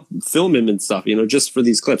someone help film him and stuff, just for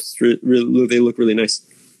these clips. They look really nice.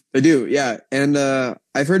 They do, yeah. And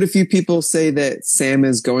I've heard a few people say that Sam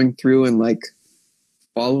is going through and like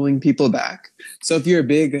following people back. So if you're a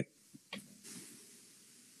big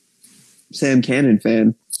Sam Cannon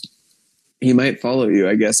fan, he might follow you,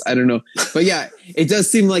 I guess. I don't know. But yeah, it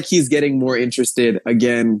does seem like he's getting more interested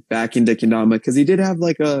again back into Kendama because he did have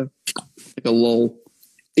like a lull.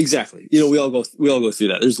 Exactly. We all go through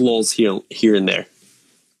that. There's lulls here and there.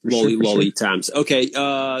 Lolly times. Okay.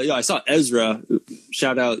 I saw Ezra.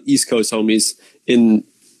 Shout out East Coast homies in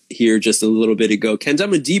here just a little bit ago.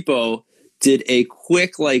 Kendama Depot did a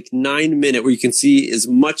quick 9-minute where you can see as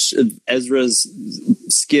much of Ezra's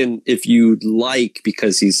skin if you'd like,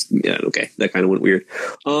 because he's that kind of went weird.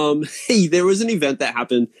 Hey, there was an event that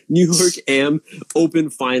happened. New York AM Open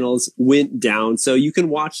Finals went down, so you can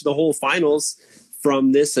watch the whole finals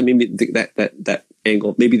from this. I mean, that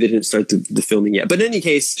angle, maybe they didn't start the filming yet, but in any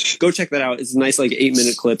case, go check that out. It's a nice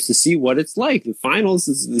 8-minute clips to see what it's like. The finals,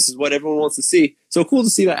 this is what everyone wants to see. So cool to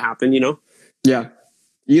see that happen, Yeah.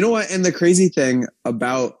 You know what? And the crazy thing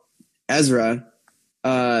about Ezra,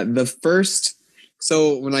 so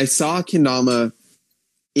when I saw Kendama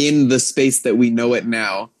in the space that we know it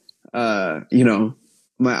now, my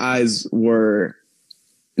eyes were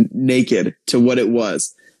naked to what it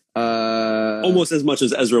was. Almost as much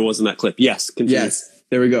as Ezra was in that clip. Yes. Continue. Yes.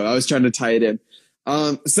 There we go. I was trying to tie it in.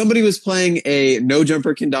 Somebody was playing a no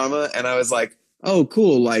jumper Kendama and I was like, oh,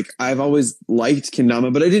 cool. I've always liked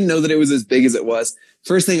Kendama, but I didn't know that it was as big as it was.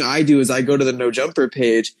 First thing I do is I go to the no jumper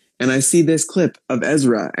page and I see this clip of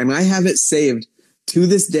Ezra and I have it saved to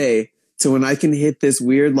this day to when I can hit this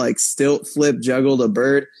weird, stilt flip juggle the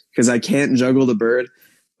bird, because I can't juggle the bird,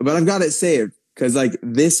 but I've got it saved because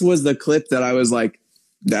this was the clip that I was like,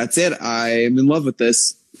 that's it. I'm in love with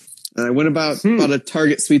this. And I went about a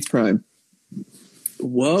Target Sweets Prime.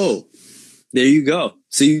 Whoa. There you go.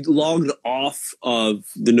 So you logged off of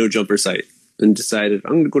the No Jumper site and decided,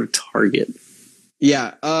 I'm going to go to Target.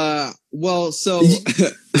 Yeah. Well, so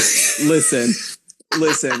listen,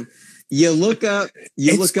 you look up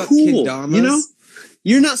cool. Kendamas.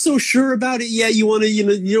 You're not so sure about it yet. You want to,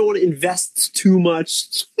 you don't want to invest too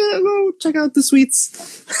much. Go check out the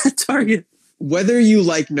sweets at Target. Whether you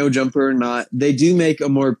like No Jumper or not, they do make a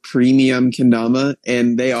more premium Kendama,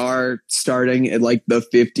 and they are starting at the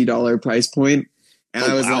 $50 price point. And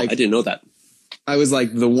I was I didn't know that. I was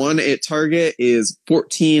like, the one at Target is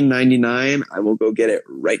 $14.99. I will go get it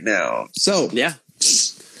right now. So yeah,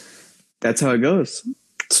 that's how it goes.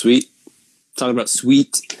 Sweet. Talking about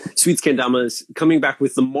Sweets Kendamas coming back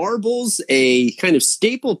with the marbles, a kind of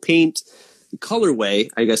staple paint colorway,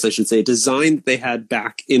 I guess I should say, design that they had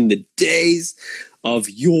back in the days of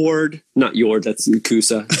Yord. Not Yord, that's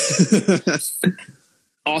Kusa.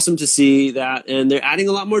 Awesome to see that. And they're adding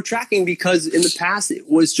a lot more tracking because in the past it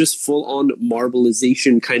was just full on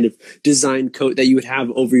marbleization kind of design coat that you would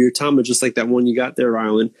have over your Tama, just like that one you got there,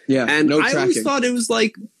 Rylan. Yeah. And no I always thought it was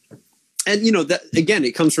and that again,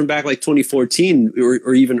 it comes from back 2014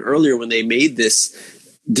 or even earlier when they made this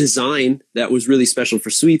design that was really special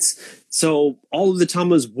for Sweets. So all of the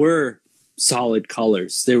Tamas were solid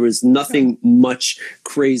colors. There was nothing much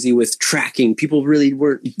crazy with tracking. People really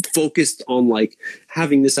weren't focused on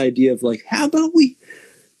having this idea of how about we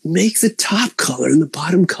make the top color and the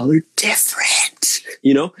bottom color different?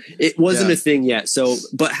 You know, it wasn't a thing yet. So,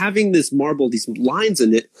 but having this marble, these lines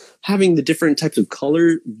in it, having the different types of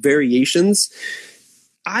color variations,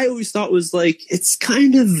 I always thought was like, it's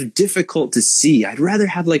kind of difficult to see. I'd rather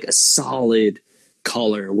have like a solid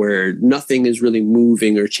color where nothing is really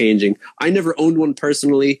moving or changing. I never owned one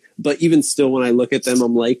personally, but even still, when I look at them,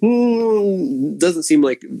 I'm like, doesn't seem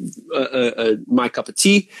like my cup of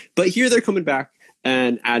tea. But here they're coming back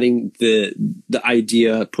and adding the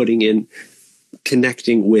idea, putting in,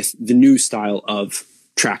 connecting with the new style of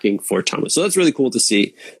tracking for Tama. So that's really cool to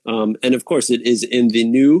see. And of course, it is in the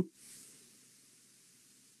new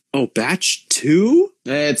batch 2.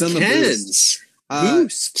 It's on the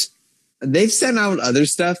Boost. They've sent out other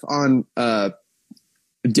stuff on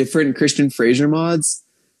different Christian Fraser mods.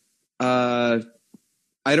 I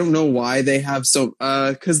don't know why they have so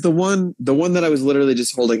because the one that I was literally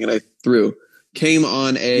just holding and I threw came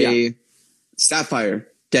on a Sapphire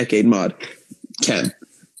Decade mod, Ken.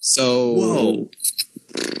 So whoa,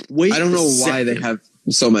 wait! I don't know why they have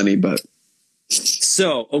so many, but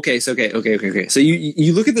okay. So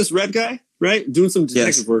you look at this red guy. Right? Doing some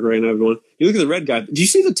detective work right now, everyone. You look at the red guy. Do you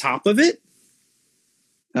see the top of it?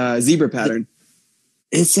 Zebra pattern.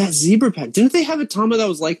 It's that zebra pattern. Didn't they have a Tama that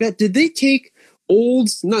was like that? Did they take old,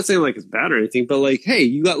 not saying like it's bad or anything, but like, hey,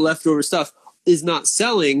 you got leftover stuff, is not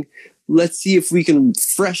selling. Let's see if we can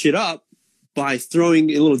fresh it up by throwing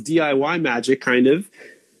a little DIY magic kind of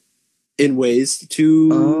in ways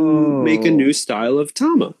to make a new style of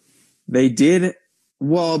Tama. They did.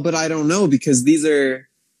 Well, but I don't know because these are...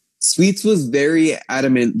 Sweets was very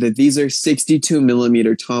adamant that these are 62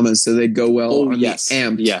 millimeter Tamas, so they go well on the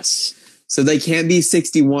amped. Yes. So they can't be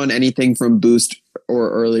 61 anything from Boost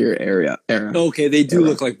or earlier era. Okay, they do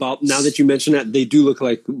look like now that you mention that, they do look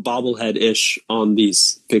like bobblehead-ish on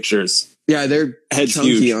these pictures. Yeah, they're Head's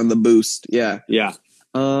chunky huge on the Boost. Yeah. Yeah.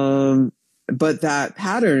 But that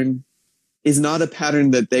pattern is not a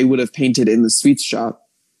pattern that they would have painted in the Sweets shop.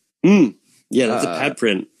 Yeah, that's a pad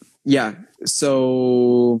print. Yeah.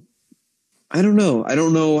 So I don't know. I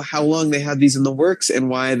don't know how long they had these in the works and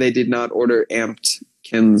why they did not order amped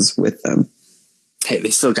Kens with them. Hey, they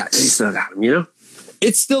still got them, you know?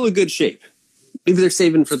 It's still a good shape. Maybe they're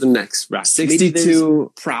saving for the next rack.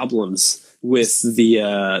 62 problems with the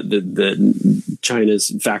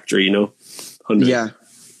China's factory, you know? 100. Yeah.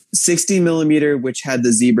 60 millimeter, which had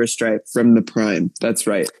the zebra stripe from the Prime. That's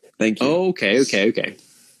right. Thank you. Okay.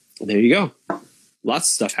 There you go. Lots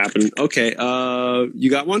of stuff happening. Okay, you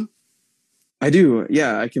got one? I do.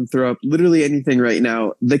 Yeah, I can throw up literally anything right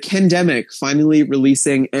now. The Kendemic finally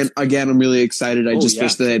releasing, and again, I'm really excited. I wish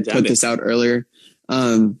that they had put this out earlier.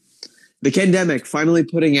 The Kendemic finally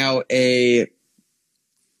putting out a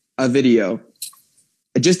video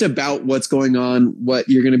just about what's going on, what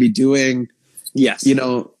you're going to be doing. Yes. You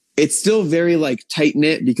know, it's still very like tight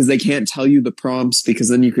knit because they can't tell you the prompts because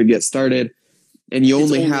then you could get started, and you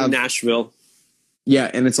only have Nashville.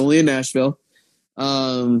 Yeah, and it's only in Nashville.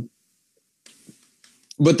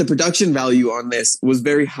 But the production value on this was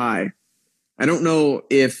very high. I don't know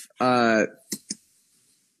if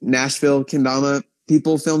Nashville Kendama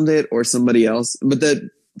people filmed it or somebody else, but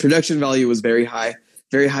the production value was very high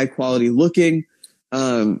quality looking.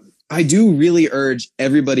 I do really urge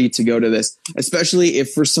everybody to go to this, especially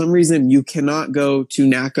if for some reason you cannot go to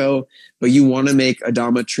NACO, but you want to make a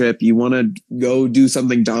Dama trip, you want to go do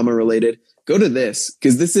something Dama related. Go to this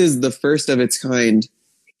because this is the first of its kind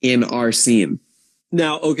in our scene.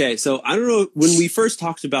 Now, okay, so I don't know, when we first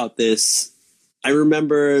talked about this, I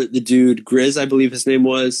remember the dude, Grizz, I believe his name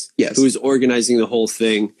was, who was organizing the whole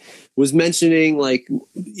thing, was mentioning, like,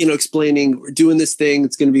 you know, explaining, we're doing this thing,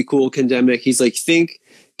 it's going to be cool, Kendemic. He's like, think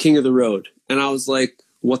King of the Road. And I was like,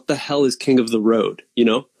 what the hell is King of the Road, you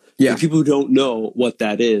know? Yeah. For people who don't know what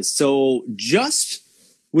that is. So just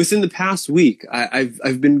within the past week,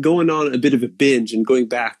 I've been going on a bit of a binge and going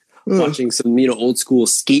back, watching some, you know, old school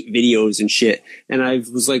skate videos and shit. And I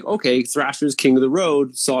was like, okay, Thrasher's King of the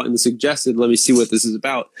Road, saw it in the suggested, let me see what this is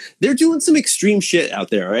about. They're doing some extreme shit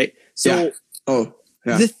out there, right? So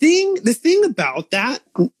the thing about that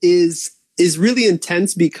is really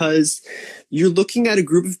intense because you're looking at a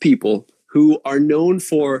group of people who are known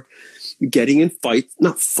for getting in fights,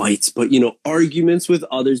 not fights, but, you know, arguments with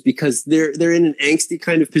others because they're in an angsty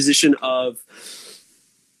kind of position of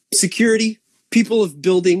security, people of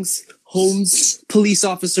buildings, homes, police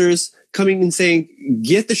officers coming and saying,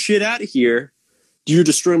 get the shit out of here. you're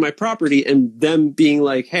destroying my property, and them being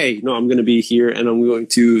like, hey, no, I'm going to be here and I'm going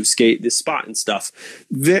to skate this spot and stuff.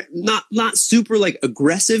 Not super like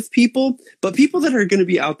aggressive people, but people that are going to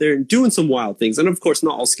be out there and doing some wild things. And of course,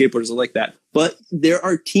 not all skateboarders are like that, but there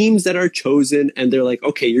are teams that are chosen and they're like,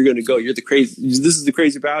 okay, you're going to go. You're the crazy. This is the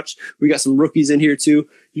crazy batch. We got some rookies in here too.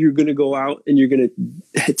 You're going to go out and you're going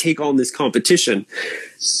to take on this competition.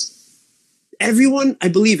 Everyone, I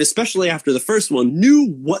believe, especially after the first one,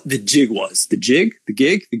 knew what the jig was. The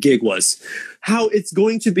gig was. How it's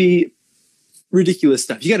going to be ridiculous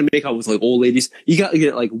stuff. You got to make out with like old ladies. You got to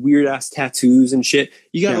get like weird ass tattoos and shit.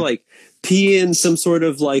 You got to like pee in some sort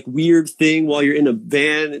of like weird thing while you're in a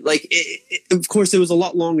van. Like, of course, it was a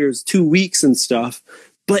lot longer. It was 2 weeks and stuff.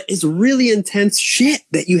 But it's really intense shit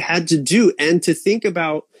that you had to do. And to think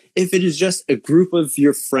about if it is just a group of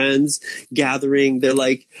your friends gathering, they're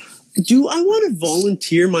like, do I want to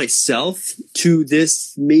volunteer myself to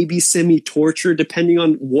this maybe semi-torture, depending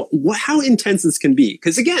on how intense this can be?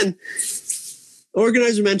 Because again, the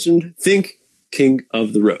organizer mentioned, think King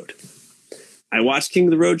of the Road. I watched King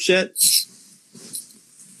of the Road shit.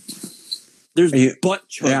 There's butt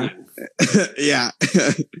chugging. Yeah.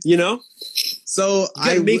 You know? So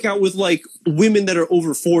I make out with like women that are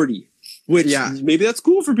over 40. Which maybe that's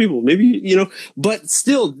cool for people. Maybe, you know, but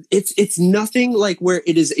still, it's nothing like where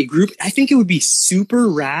it is a group. I think it would be super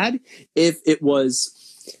rad if it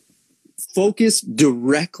was focused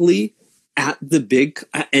directly at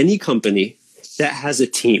any company that has a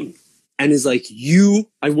team and is like,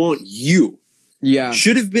 I want you. Yeah.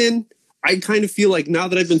 Should have been. I kind of feel like now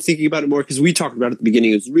that I've been thinking about it more, because we talked about it at the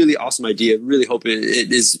beginning, it was a really awesome idea. Really hope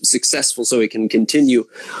it is successful so it can continue.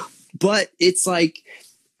 But it's like,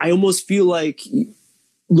 I almost feel like,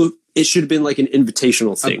 look, it should have been like an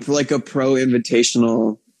invitational thing. Like a pro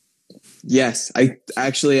invitational. Yes, I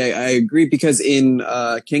agree, because in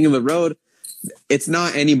King of the Road, it's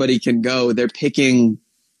not anybody can go. They're picking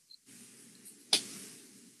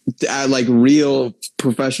like real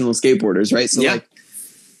professional skateboarders, right? So like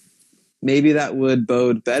maybe that would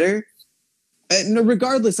bode better. No,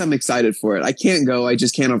 regardless, I'm excited for it. I can't go. I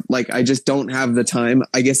just can't. Like, I just don't have the time.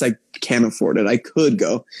 I guess I can't afford it. I could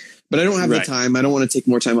go, but I don't have the time. I don't want to take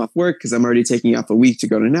more time off work because I'm already taking off a week to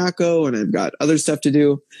go to NACO and I've got other stuff to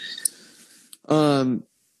do.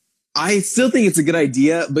 I still think it's a good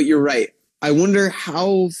idea, but you're right. I wonder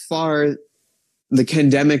how far the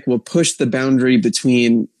pandemic will push the boundary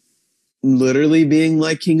between literally being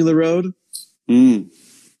like King of the Road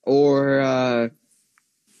or,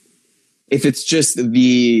 if it's just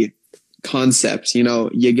the concept, you know,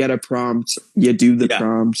 you get a prompt, you do the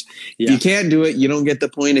prompt. If you can't do it, you don't get the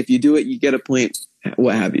point. If you do it, you get a point,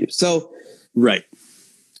 what have you. So, I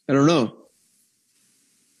don't know.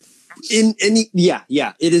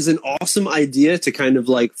 It is an awesome idea to kind of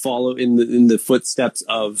like follow in the footsteps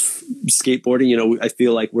of skateboarding. You know, I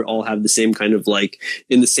feel like we all have the same kind of like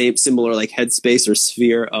in the same similar like headspace or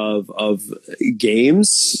sphere of games,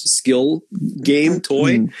 skill game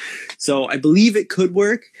toy. So I believe it could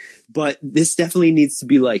work, but this definitely needs to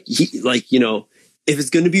be like you know, if it's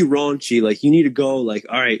going to be raunchy, like you need to go like,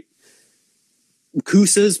 all right,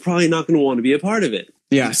 Kusa's probably not going to want to be a part of it.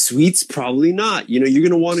 Yeah. Sweets, probably not. You know, you're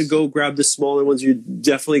going to want to go grab the smaller ones. You're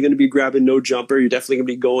definitely going to be grabbing No Jumper. You're definitely going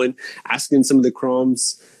to be going, asking some of the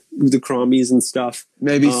Chromies and stuff.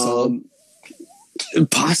 Maybe Soul.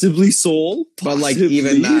 Possibly Soul. But like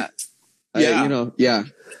even that. Yeah. You know, yeah.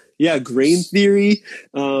 Yeah, Grain Theory.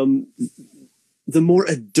 The more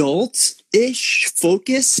adult-ish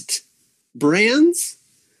focused brands.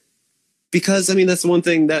 Because, I mean, that's the one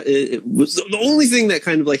thing that it was the only thing that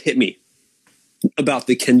kind of like hit me about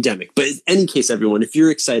the pandemic. But in any case, everyone, if you're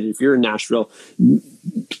excited, if you're in Nashville,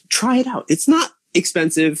 try it out. It's not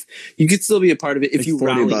expensive. You could still be a part of it if you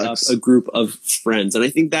rally up a group of friends. And I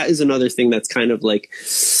think that is another thing that's kind of like,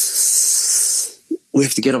 we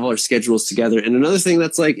have to get all our schedules together. And another thing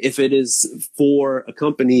that's like, if it is for a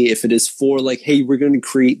company, if it is for like, hey, we're going to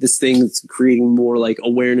create this thing that's creating more like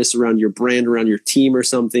awareness around your brand, around your team or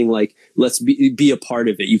something, like let's be a part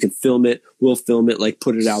of it. You can film it. We'll film it, like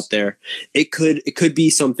put it out there. It could be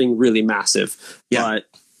something really massive, but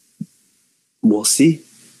we'll see.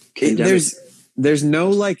 There's no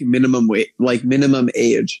like minimum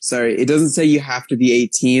age. Sorry. It doesn't say you have to be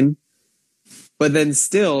 18, but then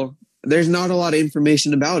still, there's not a lot of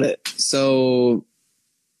information about it. So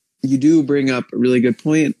you do bring up a really good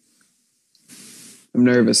point. I'm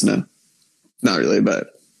nervous now. Not really, but,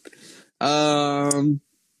 oh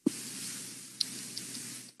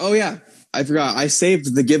yeah, I forgot. I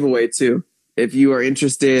saved the giveaway too. If you are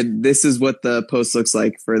interested, this is what the post looks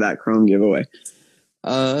like for that Chrome giveaway.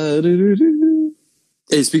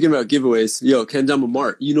 Hey, speaking about giveaways, yo, Kendama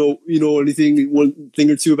Mart. One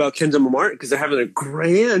thing or two about Kendama Mart? Because they're having a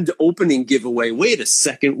grand opening giveaway. Wait a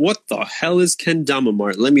second, what the hell is Kendama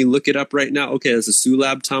Mart? Let me look it up right now. Okay, that's a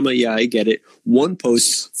Sulab Tama. Yeah, I get it. 1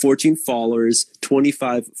 post, 14 followers,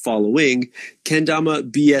 25 following. Kendama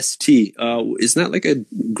BST. Isn't that like a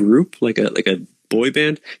group, like a boy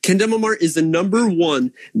band? Kendama Mart is the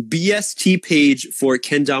 #1 BST page for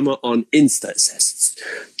Kendama on Insta. It says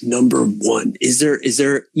 #1. Is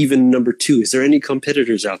there even #2? Is there any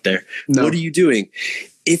competitors out there? No. What are you doing?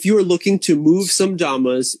 If you are looking to move some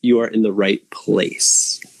damas, you are in the right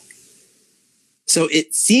place. So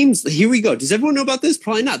it seems, here we go. Does everyone know about this?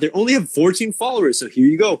 Probably not. They only have 14 followers. So here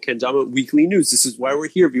you go. Kendama Weekly News. This is why we're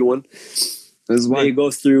here, everyone. They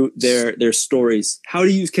go through their stories. How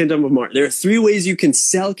to use Kendama Mart. There are 3 ways you can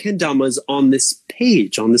sell Kendamas on this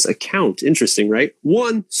page, on this account. Interesting, right?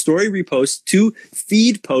 1, story repost. 2,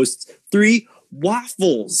 feed posts. 3,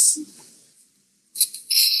 waffles.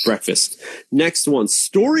 Breakfast. Next one,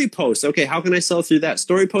 story posts. Okay, how can I sell through that?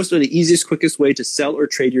 Story posts are the easiest, quickest way to sell or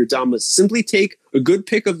trade your damas. Simply take a good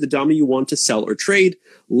pic of the dama you want to sell or trade,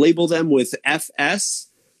 label them with FS.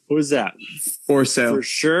 What is that? For sale. For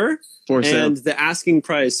sure. For sale. And the asking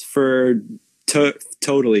price for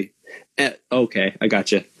totally. Okay, I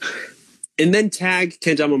gotcha. And then tag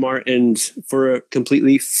Kendama Mart and for a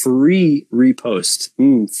completely free repost.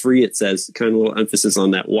 Free, it says. Kind of a little emphasis on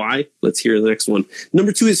that. Why? Let's hear the next one.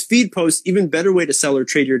 #2 is feed post. Even better way to sell or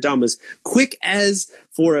trade your damas.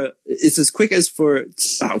 It's as quick as for,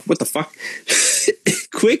 what the fuck?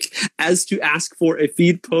 Quick as to ask for a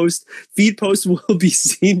feed post. Feed post will be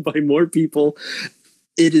seen by more people.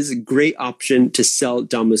 It is a great option to sell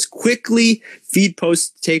damas quickly. Feed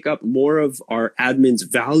posts take up more of our admin's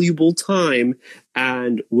valuable time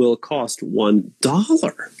and will cost $1.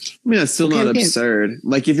 I mean, that's still not absurd.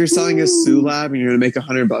 Like if you're selling a Sulab and you're going to make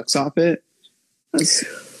 $100 off it. That's...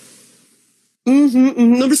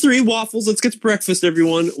 #3, waffles. Let's get to breakfast,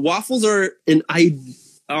 everyone. Waffles are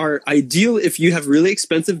ideal if you have really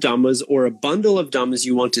expensive damas or a bundle of damas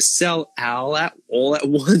you want to sell all at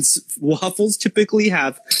once. Waffles typically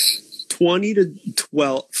have 20 to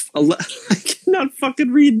 12. I cannot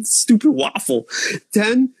fucking read stupid waffle.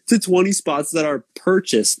 10 to 20 spots that are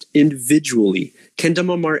purchased individually.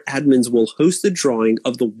 Kendama Mart admins will host a drawing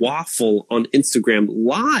of the waffle on Instagram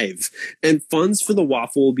live, and funds for the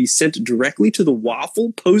waffle will be sent directly to the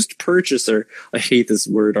waffle post purchaser. I hate this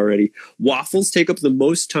word already. Waffles take up the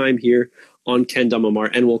most time here on Kendama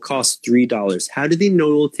Mart and will cost $3. How do they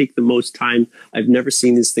know it will take the most time? I've never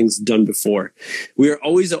seen these things done before. We are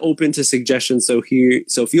always open to suggestions, so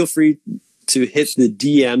feel free to hit the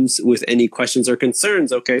DMs with any questions or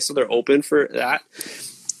concerns. Okay, so they're open for that.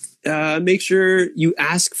 Make sure you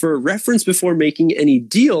ask for a reference before making any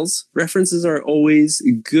deals. References are always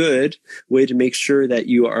a good way to make sure that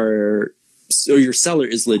your seller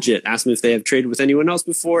is legit. Ask them if they have traded with anyone else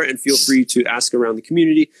before, and feel free to ask around the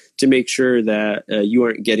community to make sure that you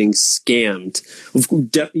aren't getting scammed.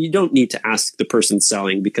 You don't need to ask the person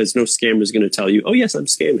selling, because no scammer is going to tell you, oh yes, I'm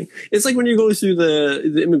scamming. It's like when you're going through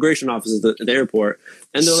the immigration offices at the airport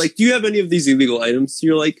and they're like, do you have any of these illegal items?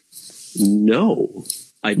 You're like, no,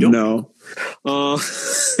 I don't know.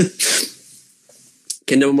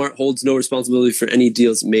 Kendama Mart holds no responsibility for any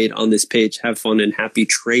deals made on this page. Have fun and happy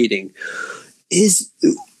trading.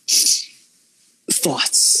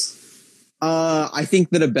 Thoughts? I think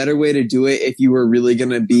that a better way to do it, if you were really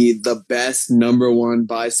going to be the best #1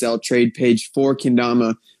 buy, sell, trade page for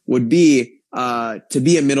Kendama, would be to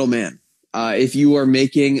be a middleman. If you are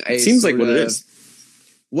making a... Seems like what it is.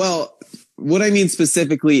 Well, what I mean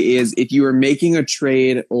specifically is if you are making a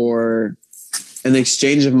trade or an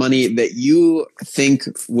exchange of money that you think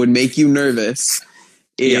would make you nervous,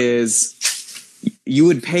 you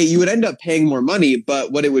would end up paying more money,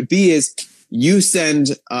 but what it would be is you send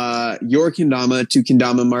your Kendama to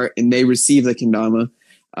Kendama Mart and they receive the Kendama.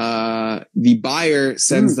 The buyer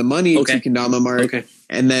sends the money to Kendama Mart,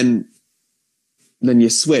 and then you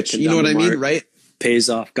switch. Kendama, you know what I mean, right? Pays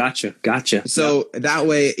off. Gotcha. So that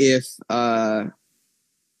way, if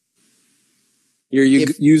you're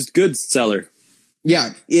used goods seller.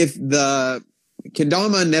 Yeah, if the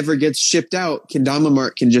Kendama never gets shipped out, Kendama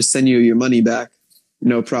Mart can just send you your money back.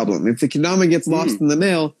 No problem. If the Kendama gets lost in the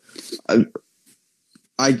mail, I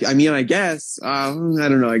guess, I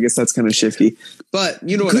don't know. I guess that's kind of shifty. But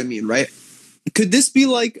you know what I mean, right? Could this be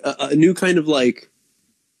like a new kind of like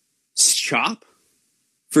shop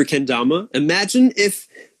for Kendama? Imagine if,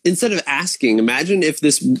 instead of asking, imagine if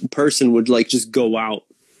this person would like just go out,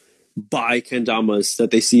 buy kendamas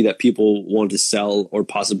that they see that people want to sell or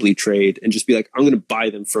possibly trade and just be like, I'm going to buy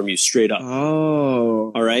them from you straight up.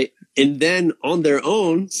 Oh. All right. And then on their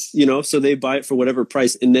own, you know, so they buy it for whatever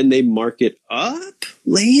price and then they mark it up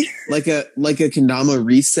later. Like a kendama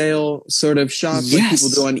resale sort of shop like people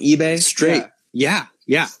do on eBay? Straight. Yeah.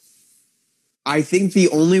 I think the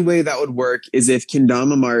only way that would work is if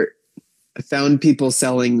Kendama Mart found people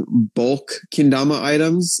selling bulk kendama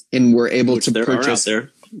items and were able to purchase. Are out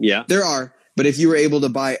there. Yeah. There are. But if you were able to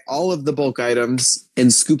buy all of the bulk items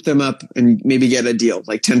and scoop them up and maybe get a deal,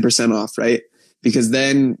 like 10% off, right? Because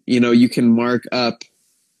then, you know, you can mark up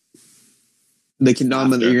the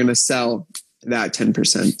kendama that you're going to sell that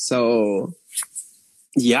 10%. So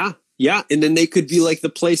yeah. And then they could be like the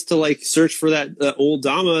place to like search for that old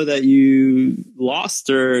dama that you lost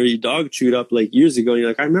or your dog chewed up like years ago. And you're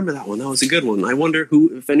like, I remember that one. That was a good one. I wonder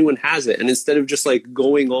if anyone has it. And instead of just like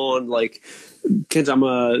going on like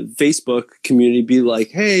kendama Facebook community, be like,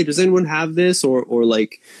 hey, does anyone have this? Or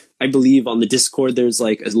like, I believe on the Discord, there's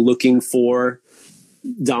like a looking for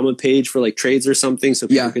Dama page for like trades or something. So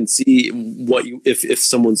people can see what if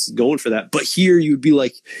someone's going for that. But here you'd be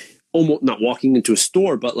like, almost not walking into a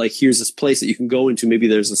store, but like, here's this place that you can go into. Maybe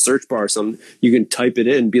there's a search bar or something. You can type it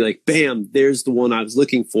in and be like, bam, there's the one I was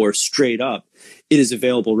looking for straight up. It is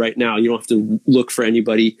available right now. You don't have to look for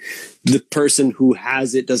anybody. The person who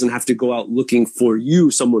has it doesn't have to go out looking for you,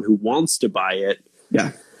 someone who wants to buy it.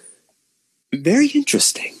 Yeah. Very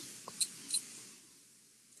interesting.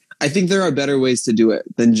 I think there are better ways to do it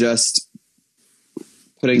than just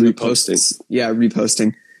putting reposting.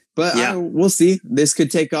 Reposting. But we'll see. This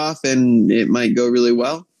could take off and it might go really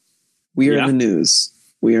well. We are the news.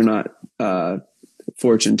 We are not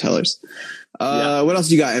fortune tellers. What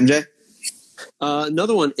else you got, MJ?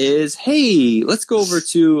 Another one is, hey, let's go over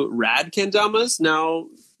to Rad Kendamas. Now,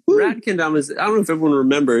 Rad Kendamas, I don't know if everyone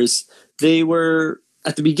remembers, they were,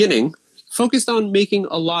 at the beginning, focused on making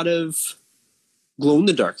a lot of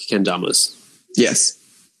glow-in-the-dark kendamas. Yes.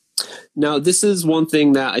 Now, this is one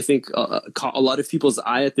thing that I think caught a lot of people's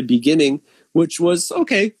eye at the beginning, which was,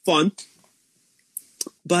 okay, fun.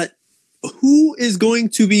 But who is going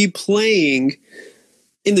to be playing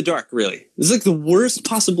in the dark, really? This is like the worst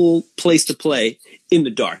possible place to play in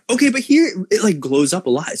the dark. Okay, but here it like glows up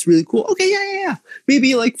a lot. It's really cool. Okay, yeah.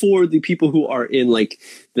 Maybe like for the people who are in like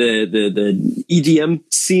the EDM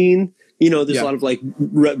scene, you know, there's a lot of like,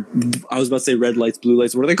 I was about to say red lights, blue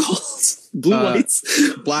lights. What are they called? Blue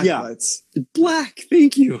lights? Black lights. Black.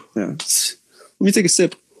 Thank you. Yeah. Let me take a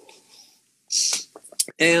sip.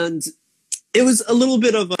 And it was a little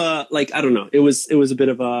bit of a, like, I don't know. It was a bit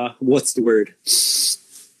of a, what's the word?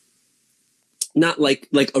 Not like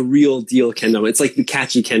a real deal kendama. It's like the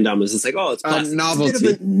catchy kendamas. It's like, oh, it's plastic. Novelty. It's a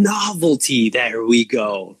bit of a novelty. There we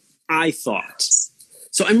go. I thought.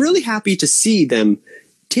 So I'm really happy to see them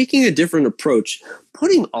taking a different approach,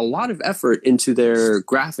 putting a lot of effort into their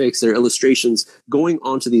graphics, their illustrations, going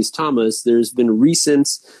onto these tamas. There's been recent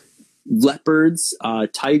leopards,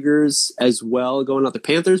 tigers as well, going out the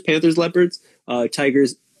panthers, leopards,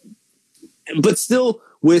 tigers, but still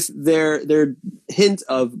with their hint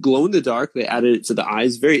of glow in the dark. They added it to the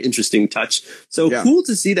eyes. Very interesting touch. So cool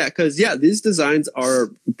to see that, because these designs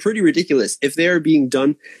are pretty ridiculous. If they are being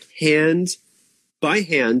done by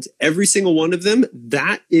hand, every single one of them,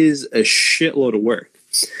 that is a shitload of work.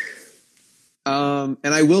 And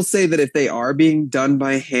I will say that if they are being done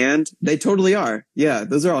by hand, they totally are. Yeah,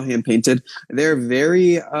 those are all hand painted. They're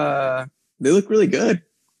very, they look really good.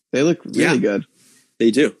 They look really good.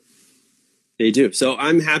 They do. So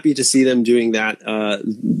I'm happy to see them doing that.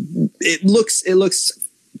 It looks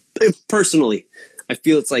personally, I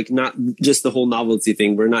feel it's like not just the whole novelty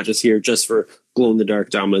thing. We're not just here just for glow in the dark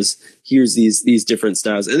damas. Here's these different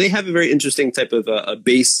styles, and they have a very interesting type of a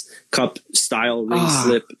base cup style ring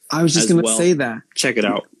slip. I was just going to say that. Check it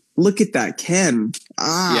out. Look at that Ken.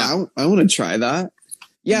 I want to try that.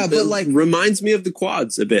 Yeah, but like reminds me of the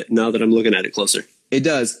quads a bit now that I'm looking at it closer. It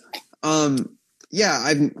does.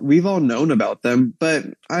 We've all known about them, but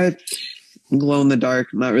glow in the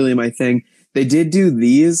dark, not really my thing. They did do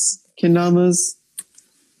these kendamas.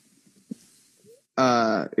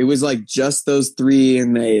 It was like just those three,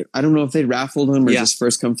 and I don't know if they raffled them or just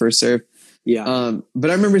first come, first serve. Yeah.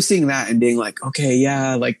 But I remember seeing that and being like, okay,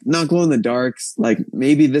 yeah, like not glow in the darks. Like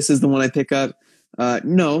maybe this is the one I pick up.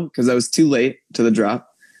 No, because I was too late to the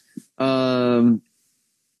drop. But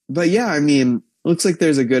yeah, I mean, looks like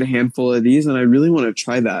there's a good handful of these, and I really want to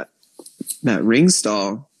try that ring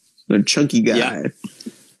stall, the chunky guy. Yeah,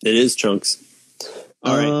 it is chunks.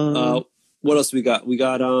 All right. What else we got? We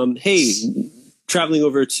got, hey, traveling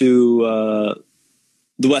over to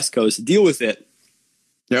the West Coast, deal with it.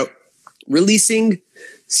 Yep. releasing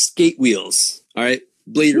skate wheels. All right,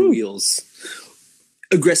 Blader wheels,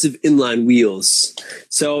 aggressive inline wheels.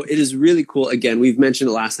 So it is really cool. Again, we've mentioned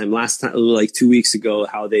it last time, like 2 weeks ago,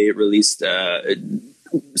 how they released a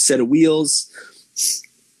set of wheels,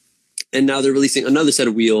 and now they're releasing another set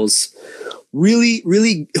of wheels. Really,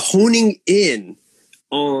 really honing in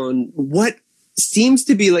on what seems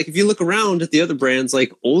to be like, if you look around at the other brands,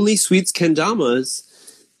 like only Sweets Kendamas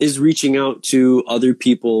is reaching out to other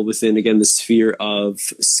people within, again, the sphere of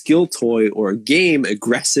skill toy or game,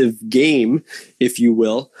 aggressive game, if you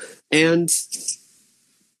will, and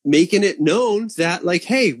making it known that, like,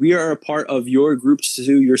 hey, we are a part of your group,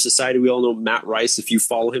 to your society. We all know Matt Rice. If you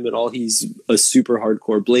follow him at all, he's a super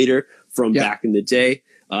hardcore blader from back in the day.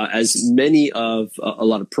 As many of a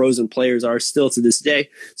lot of pros and players are still to this day.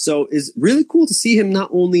 So it's really cool to see him not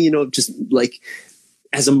only, just like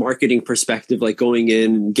as a marketing perspective, like going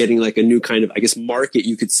in and getting like a new kind of, I guess, market,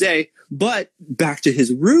 you could say, but back to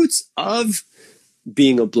his roots of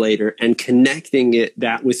being a blader and connecting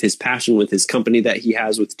that with his passion, with his company that he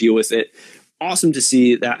has with Deal With It. Awesome to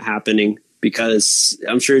see that happening, because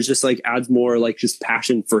I'm sure it's just like adds more like just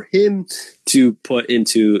passion for him to put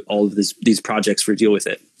into all of these projects for Deal With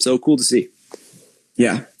It. So cool to see.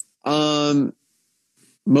 Yeah.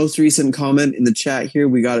 Most recent comment in the chat here,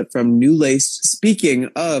 we got it from New Laced. Speaking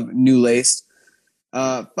of New Laced,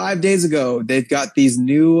 5 days ago, they've got these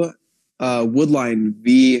new Woodline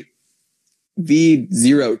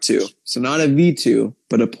V02. So not a V2,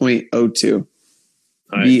 but a .02.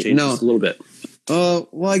 All right, change this a little bit.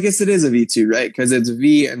 Well, I guess it is a V2, right? Because it's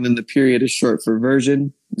V and then the period is short for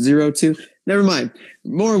version 02. Never mind.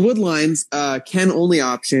 More Woodlines, Ken only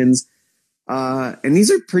options. And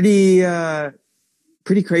these are pretty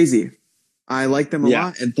crazy. I like them a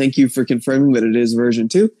lot. And thank you for confirming that it is version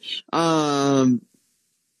 2.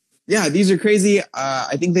 These are crazy.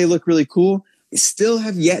 I think they look really cool. I still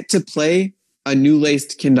have yet to play a New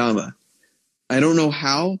Laced Kendama. I don't know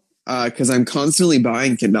how, because I'm constantly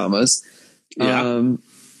buying Kendamas. Yeah.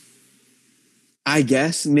 I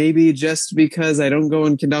guess maybe just because I don't go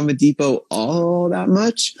in Kendama Depot all that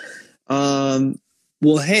much. Well,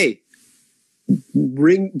 hey,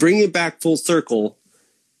 bring it back full circle.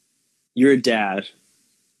 You're a dad.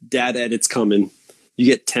 Dad edit's coming. You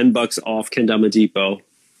get $10 off Kendama Depot.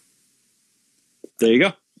 There you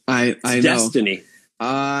go. I know. Destiny.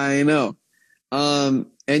 I know. And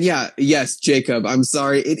yes, Jacob, I'm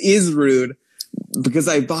sorry. It is rude, because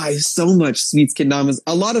I buy so much Sweets Kendamas.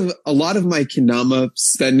 A lot of my Kendama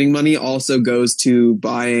spending money also goes to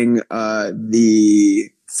buying the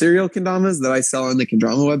cereal Kendamas that I sell on the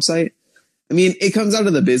Kendrama website. I mean, it comes out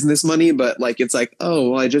of the business money, but like it's like, oh,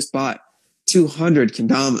 well, I just bought 200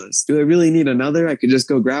 Kendamas. Do I really need another? I could just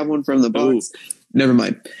go grab one from the box. Never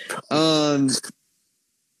mind. But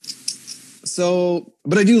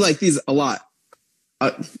I do like these a lot.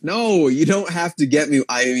 No, you don't have to get me.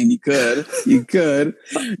 I mean, you could.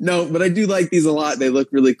 No, but I do like these a lot. They look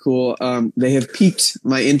really cool. They have piqued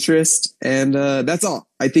my interest, and that's all.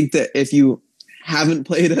 I think that if you haven't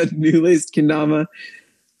played a New Laced Kendama,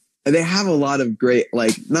 they have a lot of great,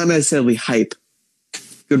 like, not necessarily hype,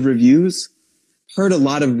 good reviews. Heard a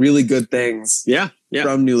lot of really good things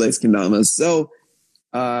from New Laced Kendamas. So,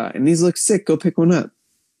 and these look sick. Go pick one up.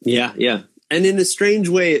 Yeah. And in a strange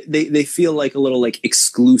way, they feel like a little like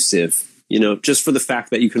exclusive, just for the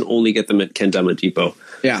fact that you can only get them at Kendama Depot.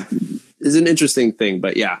 Yeah. Is an interesting thing,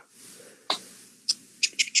 but yeah.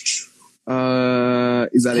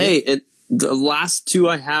 Is that it? Hey, the last two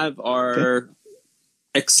I have are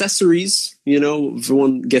accessories.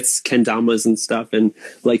 Everyone gets Kendamas and stuff and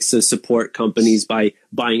likes to support companies by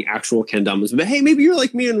buying actual Kendamas. But hey, maybe you're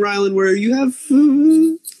like me and Rylan, where you have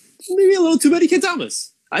maybe a little too many Kendamas.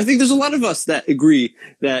 I think there's a lot of us that agree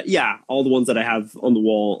that, all the ones that I have on the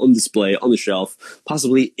wall, on display, on the shelf,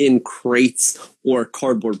 possibly in crates or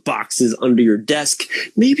cardboard boxes under your desk,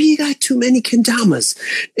 maybe you got too many Kendamas.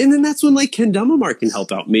 And then that's when like Kendama Mart can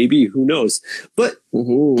help out. Maybe, who knows? But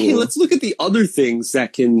hey, let's look at the other things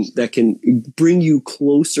that can bring you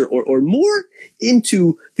closer or more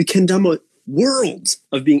into the Kendama world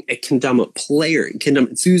of being a Kendama player, Kendama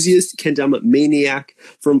enthusiast, Kendama maniac.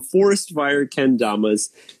 From Forest Fire Kendamas,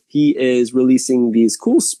 he is releasing these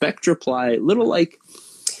cool Spectraply little like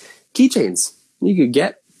keychains you could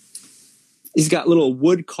get. He's got little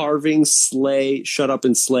wood carving, sleigh, shut up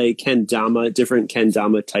and slay Kendama, different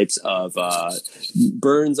Kendama types of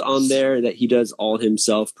burns on there that he does all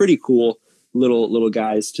himself. Pretty cool. Little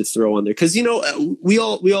guys to throw on there, because we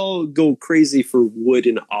all go crazy for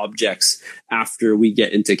wooden objects after we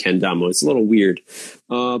get into Kendama. It's a little weird,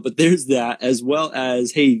 but there's that, as well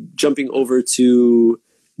as jumping over to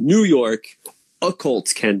New York, Occult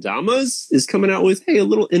Kendamas is coming out with, hey, a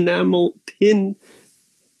little enamel pin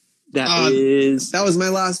that was my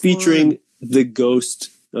last featuring one. the ghost.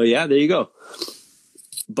 Oh yeah, there you go.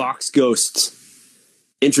 Box ghost.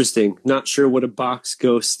 Interesting. Not sure what a box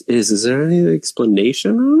ghost is. Is there any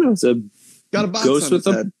explanation? I don't know. It's a got a box ghost on with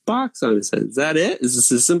his a head. box on his head. Is that it? Is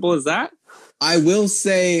this as simple as that? I will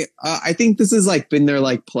say, I think this has like been their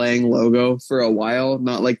like playing logo for a while,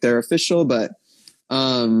 not like their official, but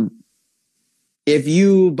if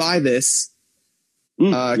you buy this,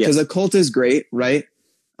 because Occult is great, right?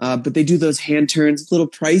 But they do those hand turns, a little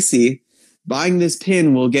pricey. Buying this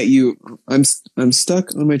pin will get you, I'm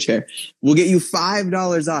stuck on my chair, will get you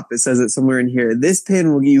 $5 off. It says it somewhere in here. This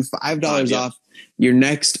pin will get you $5 off your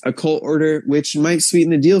next Occult order, which might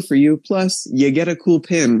sweeten the deal for you. Plus, you get a cool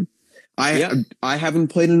pin. I haven't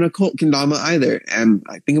played an Occult Kendama either, and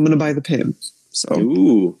I think I'm going to buy the pin.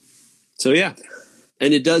 So yeah.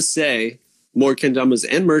 And it does say more Kendamas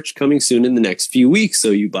and merch coming soon in the next few weeks. So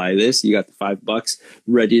you buy this, you got the $5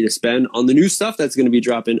 ready to spend on the new stuff that's going to be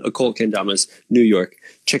dropping. Occult Kendamas, New York.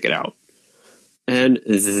 Check it out. And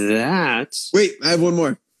that... Wait, I have one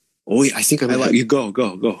more. Oh, wait, I think I like you. Go.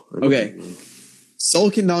 Okay.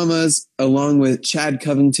 Soul Kendamas, along with Chad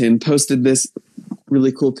Covington, posted this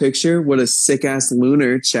really cool picture. What a sick-ass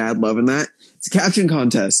lunar. Chad, loving that. It's a caption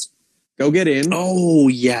contest. Go get in. Oh,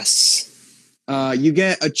 yes. You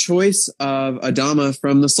get a choice of a Dama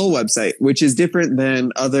from the Soul website, which is different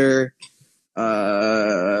than other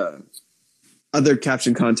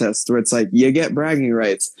caption contests where it's like you get bragging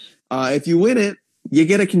rights. If you win it, you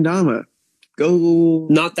get a Kendama. Go.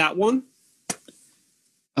 Not that one?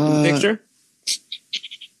 Picture?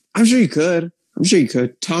 I'm sure you could.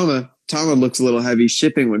 Tama looks a little heavy.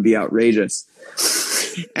 Shipping would be outrageous.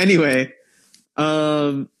 Anyway,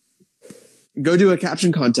 go do a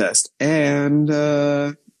caption contest and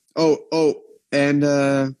ZV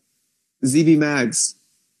Mags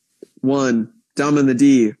won Dom and the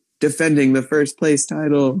D defending the first place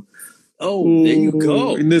title. Oh, there you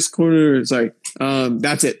go. In this corner. Sorry.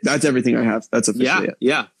 That's it. That's everything I have. That's officially it.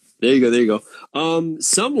 Yeah. There you go.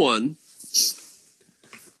 Someone,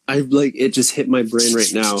 it just hit my brain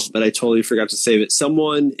right now, but I totally forgot to save it.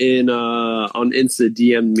 Someone on Insta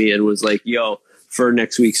DM'd me and was like, yo, for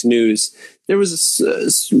next week's news, there was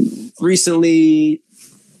recently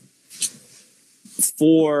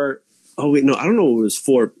for, I don't know what it was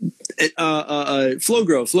for.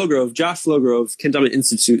 Flowgrove, Josh Flowgrove, Kendama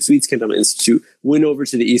Institute, Sweets Kendama Institute, went over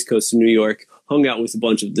to the East Coast of New York, hung out with a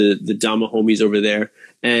bunch of the Dama homies over there,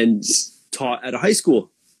 and taught at a high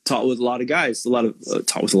school. Taught with a lot of guys, taught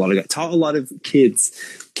a lot of kids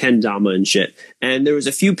Kendama and shit. And there was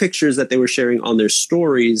a few pictures that they were sharing on their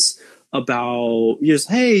stories about just,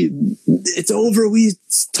 hey, it's over. We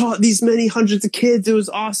taught these many hundreds of kids. It was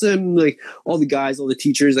awesome. Like all the guys, all the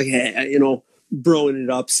teachers, like, hey, broing it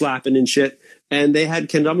up, slapping and shit. And they had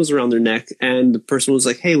kendamas around their neck. And the person was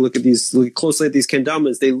like, hey, look closely at these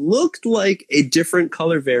kendamas. They looked like a different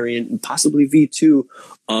color variant and possibly V2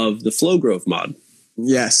 of the Flowgrove mod.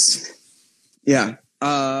 Yes. Yeah.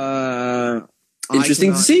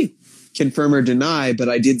 Interesting to see. Confirm or deny, but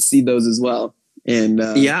I did see those as well. And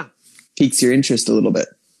piques your interest a little bit.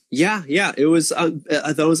 Yeah. It was. I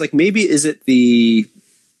thought it was like, maybe is it the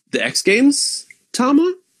X Games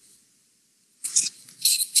Tama?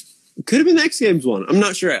 Could have been the X Games one. I'm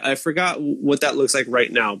not sure. I forgot what that looks like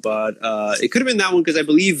right now, but it could have been that one because I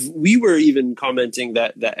believe we were even commenting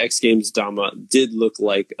that X Games Dama did look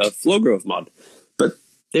like a Flowgrove mod. But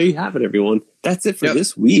there you have it, everyone. That's it for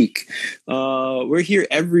this week. We're here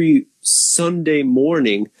every Sunday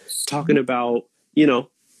morning talking about,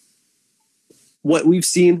 what we've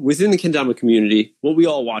seen within the Kendama community, what we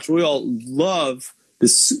all watch, what we all love,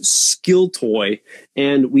 this skill toy,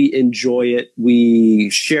 and we enjoy it. We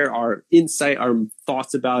share our insight, our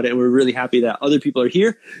thoughts about it, and we're really happy that other people are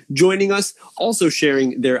here joining us, also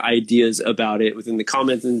sharing their ideas about it within the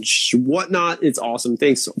comments and whatnot. It's awesome.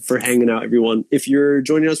 Thanks for hanging out, everyone. If you're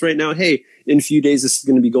joining us right now, hey, in a few days, this is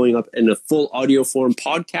going to be going up in a full audio form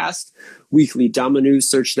podcast, weekly Dama News.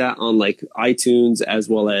 Search that on iTunes as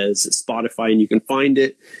well as Spotify, and you can find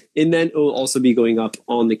it. And then it will also be going up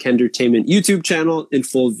on the Kendertainment YouTube channel in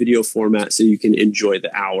full video format, so you can enjoy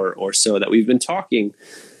the hour or so that we've been talking.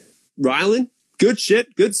 Rylan, good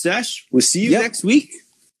shit, good sesh. We'll see you next week.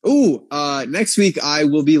 Ooh, next week I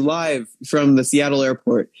will be live from the Seattle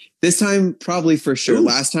airport. This time, probably for sure. Ooh.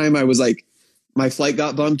 Last time I was my flight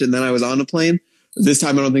got bumped and then I was on a plane. This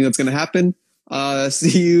time I don't think that's going to happen.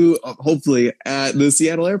 See you hopefully at the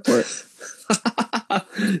Seattle airport.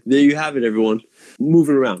 There you have it, everyone.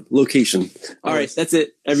 moving around. Location. All right, that's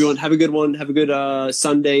it. Everyone, have a good one. Have a good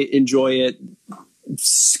Sunday. Enjoy it.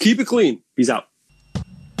 Keep it clean. Peace out.